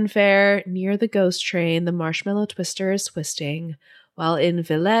the fun fair, near the ghost train, the marshmallow twister is twisting, while in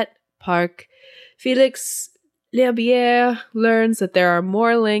Villette Park, Felix L'Herbier learns that there are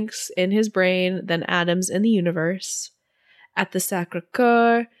more links in his brain than atoms in the universe. At the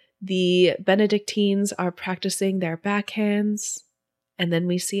Sacré-Cœur, the Benedictines are practicing their backhands, and then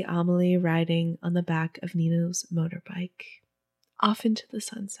we see Amélie riding on the back of Nino's motorbike, off into the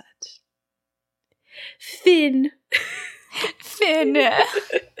sunset. Finn! Finn!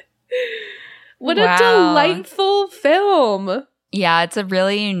 What a delightful film! Yeah, it's a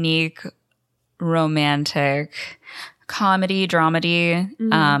really unique, romantic comedy, dramedy.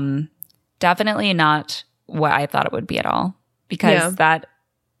 Mm-hmm. Definitely not what I thought it would be at all. Because that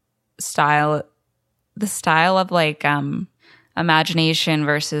style, the style of like imagination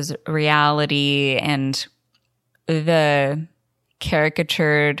versus reality and the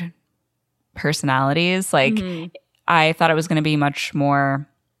caricatured personalities, like I thought it was going to be much more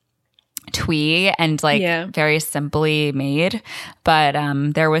twee and like very simply made, but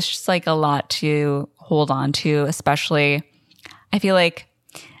there was just like a lot to hold on to. Especially I feel like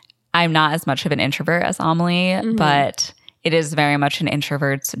I'm not as much of an introvert as Amélie, but it is very much an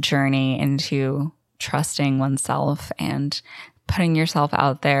introvert's journey into trusting oneself and putting yourself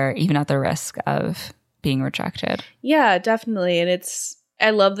out there even at the risk of being rejected. Yeah, definitely. And I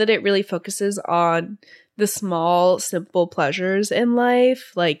love that it really focuses on the small, simple pleasures in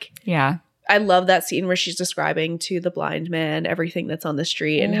life. Like, I love that scene where she's describing to the blind man everything that's on the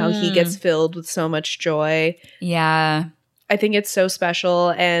street and how he gets filled with so much joy. Yeah. I think it's so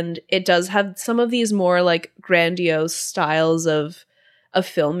special, and it does have some of these more like grandiose styles of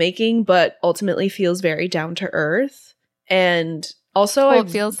filmmaking, but ultimately feels very down to earth. And also, it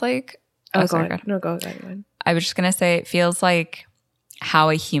feels like. Oh, go ahead. No, go ahead. I was just gonna say, it feels like how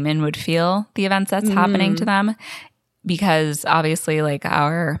a human would feel the events that's happening to them, because obviously, like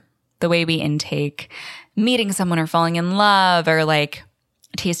the way we intake meeting someone or falling in love or like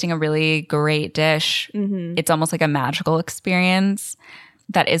tasting a really great dish, it's almost like a magical experience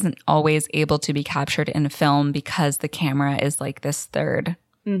that isn't always able to be captured in a film because the camera is like this third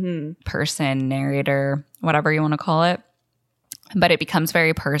person narrator, whatever you want to call it. But it becomes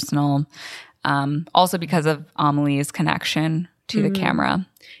very personal, also because of Amélie's connection to the camera.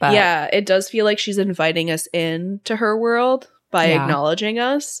 But yeah, it does feel like she's inviting us in to her world by acknowledging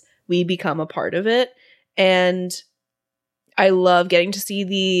us. We become a part of it. And I love getting to see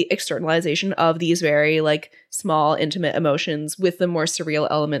the externalization of these very like small, intimate emotions with the more surreal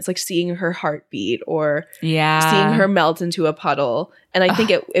elements, like seeing her heartbeat or seeing her melt into a puddle. And I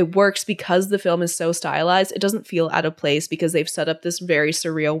think it works because the film is so stylized. It doesn't feel out of place because they've set up this very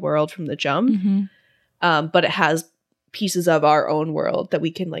surreal world from the jump. But it has pieces of our own world that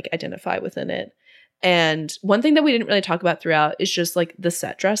we can like identify within it. And one thing that we didn't really talk about throughout is just like the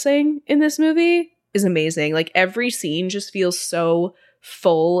set dressing in this movie is amazing. Like every scene just feels so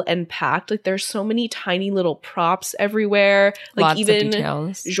full and packed. Like there's so many tiny little props everywhere. Like lots even of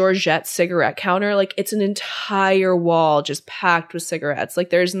details. Georgette's cigarette counter, like it's an entire wall just packed with cigarettes. Like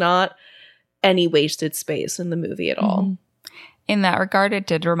there's not any wasted space in the movie at all. In that regard, it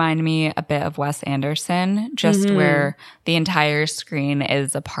did remind me a bit of Wes Anderson, just where the entire screen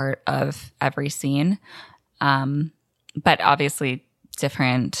is a part of every scene. But obviously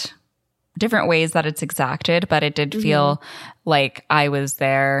different ways that it's exacted, but it did feel like I was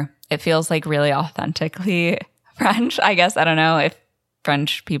there. It feels like really authentically French, I guess. I don't know if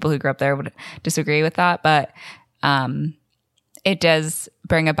French people who grew up there would disagree with that, but it does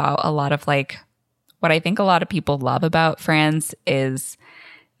bring about a lot of like what I think a lot of people love about France is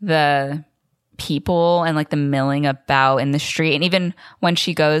the people and like the milling about in the street. And even when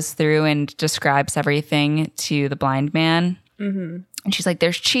she goes through and describes everything to the blind man, and she's like,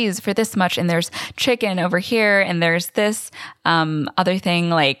 there's cheese for this much, and there's chicken over here, and there's this other thing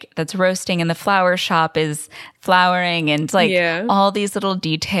like that's roasting, and the flower shop is flowering, and like all these little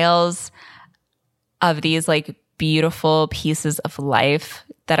details of these like beautiful pieces of life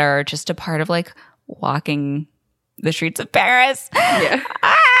that are just a part of like walking the streets of Paris. Yeah.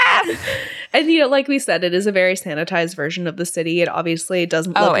 And, you know, like we said, it is a very sanitized version of the city. It obviously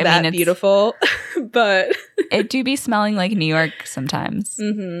doesn't look that beautiful, but it do be smelling like New York sometimes.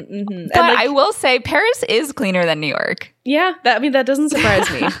 But like, I will say Paris is cleaner than New York. Yeah, that doesn't surprise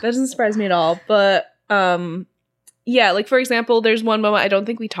me. That doesn't surprise me at all. But yeah, like for example, there's one moment, I don't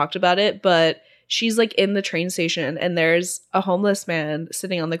think we talked about it, but she's like in the train station and there's a homeless man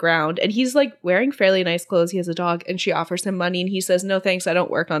sitting on the ground and he's like wearing fairly nice clothes. He has a dog and she offers him money and he says, "No, thanks. I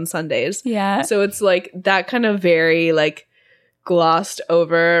don't work on Sundays." Yeah. So it's like that kind of very like glossed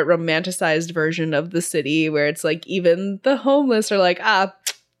over, romanticized version of the city where it's like even the homeless are like, I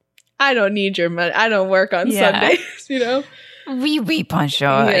don't need your money. I don't work on Sundays, you know? Oui,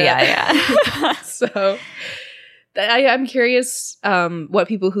 bonjour. Yeah. So I'm curious what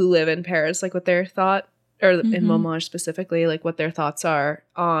people who live in Paris, like what their thought, or in Montmartre specifically, like what their thoughts are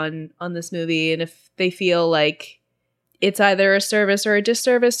on this movie, and if they feel like it's either a service or a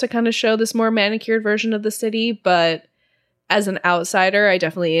disservice to kind of show this more manicured version of the city. But as an outsider, I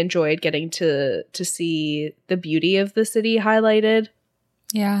definitely enjoyed getting to see the beauty of the city highlighted.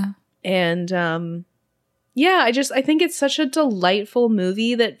 Yeah. And I think it's such a delightful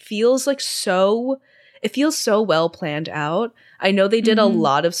movie that feels like it feels so well planned out. I know they did a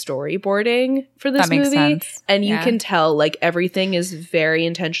lot of storyboarding for this movie. Sense. And you can tell like everything is very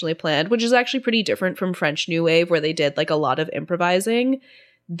intentionally planned, which is actually pretty different from French New Wave where they did like a lot of improvising.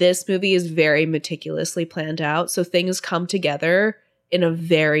 This movie is very meticulously planned out. So things come together in a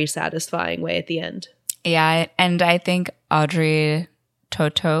very satisfying way at the end. Yeah. And I think Audrey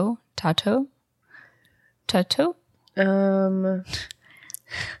Tautou?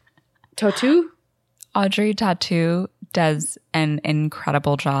 Audrey Tautou does an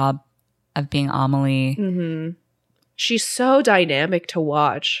incredible job of being Amélie. She's so dynamic to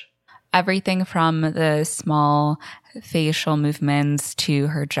watch. Everything from the small facial movements to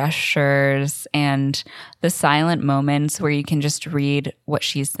her gestures and the silent moments where you can just read what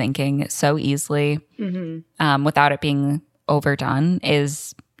she's thinking so easily without it being overdone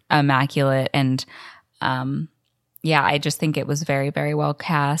is immaculate. And I just think it was very, very well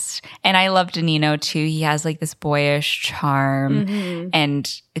cast. And I love Danino too. He has like this boyish charm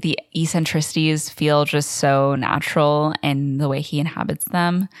and the eccentricities feel just so natural in the way he inhabits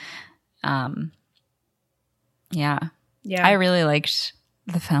them. I really liked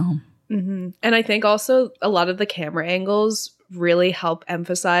the film. And I think also a lot of the camera angles really help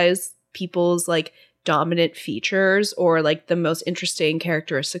emphasize people's like dominant features or like the most interesting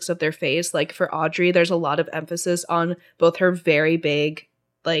characteristics of their face. Like for Audrey, there's a lot of emphasis on both her very big,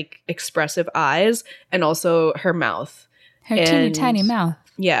 like expressive eyes and also her mouth. Her teeny tiny mouth.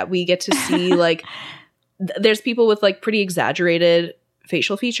 Yeah, we get to see like there's people with like pretty exaggerated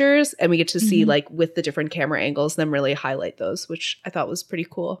facial features and we get to see like with the different camera angles them really highlight those, which I thought was pretty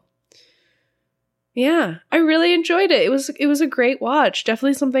cool. Yeah, I really enjoyed it. It was a great watch.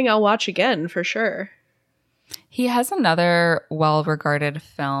 Definitely something I'll watch again for sure. He has another well-regarded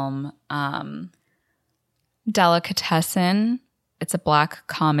film, Delicatessen. It's a Black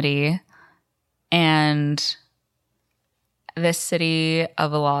comedy. And The City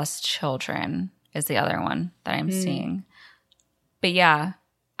of Lost Children is the other one that I'm seeing. But yeah,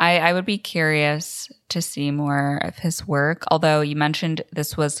 I would be curious to see more of his work. Although you mentioned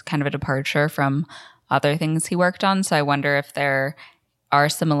this was kind of a departure from other things he worked on. So I wonder if there are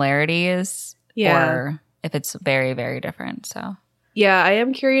similarities or if it's very, very different. So yeah, I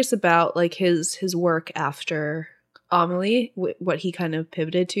am curious about like his work after Amélie, what he kind of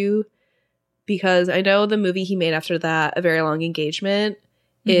pivoted to. Because I know the movie he made after that, A Very Long Engagement,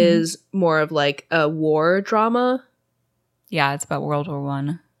 is more of like a war drama. Yeah, it's about World War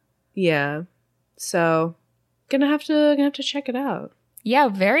I. Yeah. So gonna have to check it out. Yeah,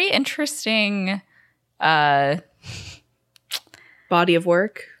 very interesting body of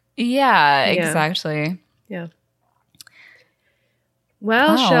work. Yeah, exactly. Yeah.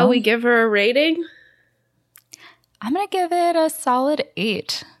 Well, shall we give her a rating? I'm gonna give it a solid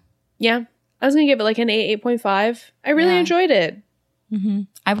 8. Yeah. I was gonna give it like an 8.5. I really enjoyed it.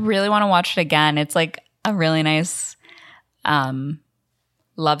 I really want to watch it again. It's like a really nice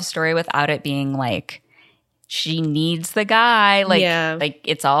love story without it being like she needs the guy. Like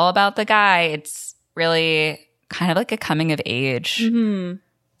it's all about the guy. It's really kind of like a coming of age.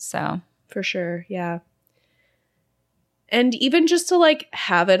 So for sure, yeah. And even just to like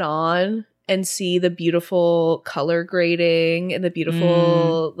have it on and see the beautiful color grading and the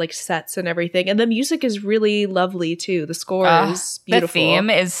beautiful like sets and everything. And the music is really lovely too. The score is beautiful. The theme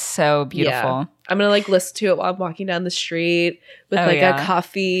is so beautiful. Yeah. I'm gonna like listen to it while I'm walking down the street with a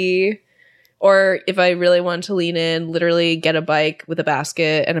coffee. Or if I really want to lean in, literally get a bike with a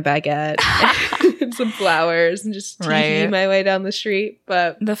basket and a baguette and some flowers and just tee my way down the street.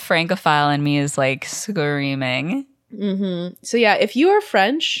 But the Francophile in me is like screaming. So yeah, if you are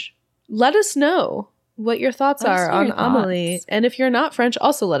French, let us know what your thoughts are on Amélie. And if you're not French,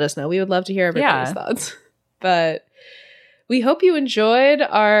 also let us know. We would love to hear everybody's thoughts. But we hope you enjoyed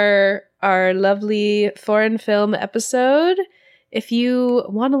our lovely foreign film episode. If you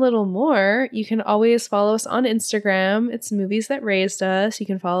want a little more, you can always follow us on Instagram. It's Movies That Raised Us. You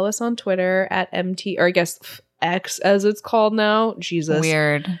can follow us on Twitter at MT, or I guess X as it's called now. Jesus.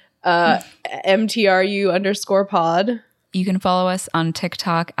 Weird. MTRU_pod. You can follow us on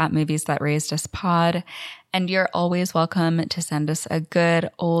TikTok at Movies That Raised Us Pod. And you're always welcome to send us a good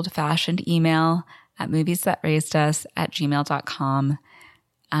old-fashioned email at moviesthatraisedus@gmail.com.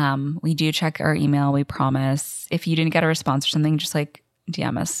 We do check our email, we promise. If you didn't get a response or something, just like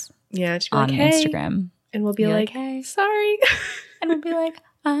DM us on Instagram. And we'll be like, hey, sorry. And we'll be like,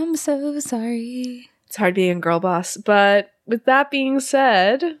 I'm so sorry. It's hard being a girl boss. But with that being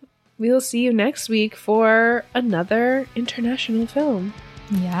said, we will see you next week for another international film.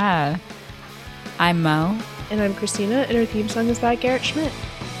 Yeah. I'm Mo. And I'm Christina, and our theme song is by Garrett Schmidt.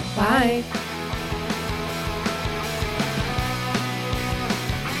 Bye.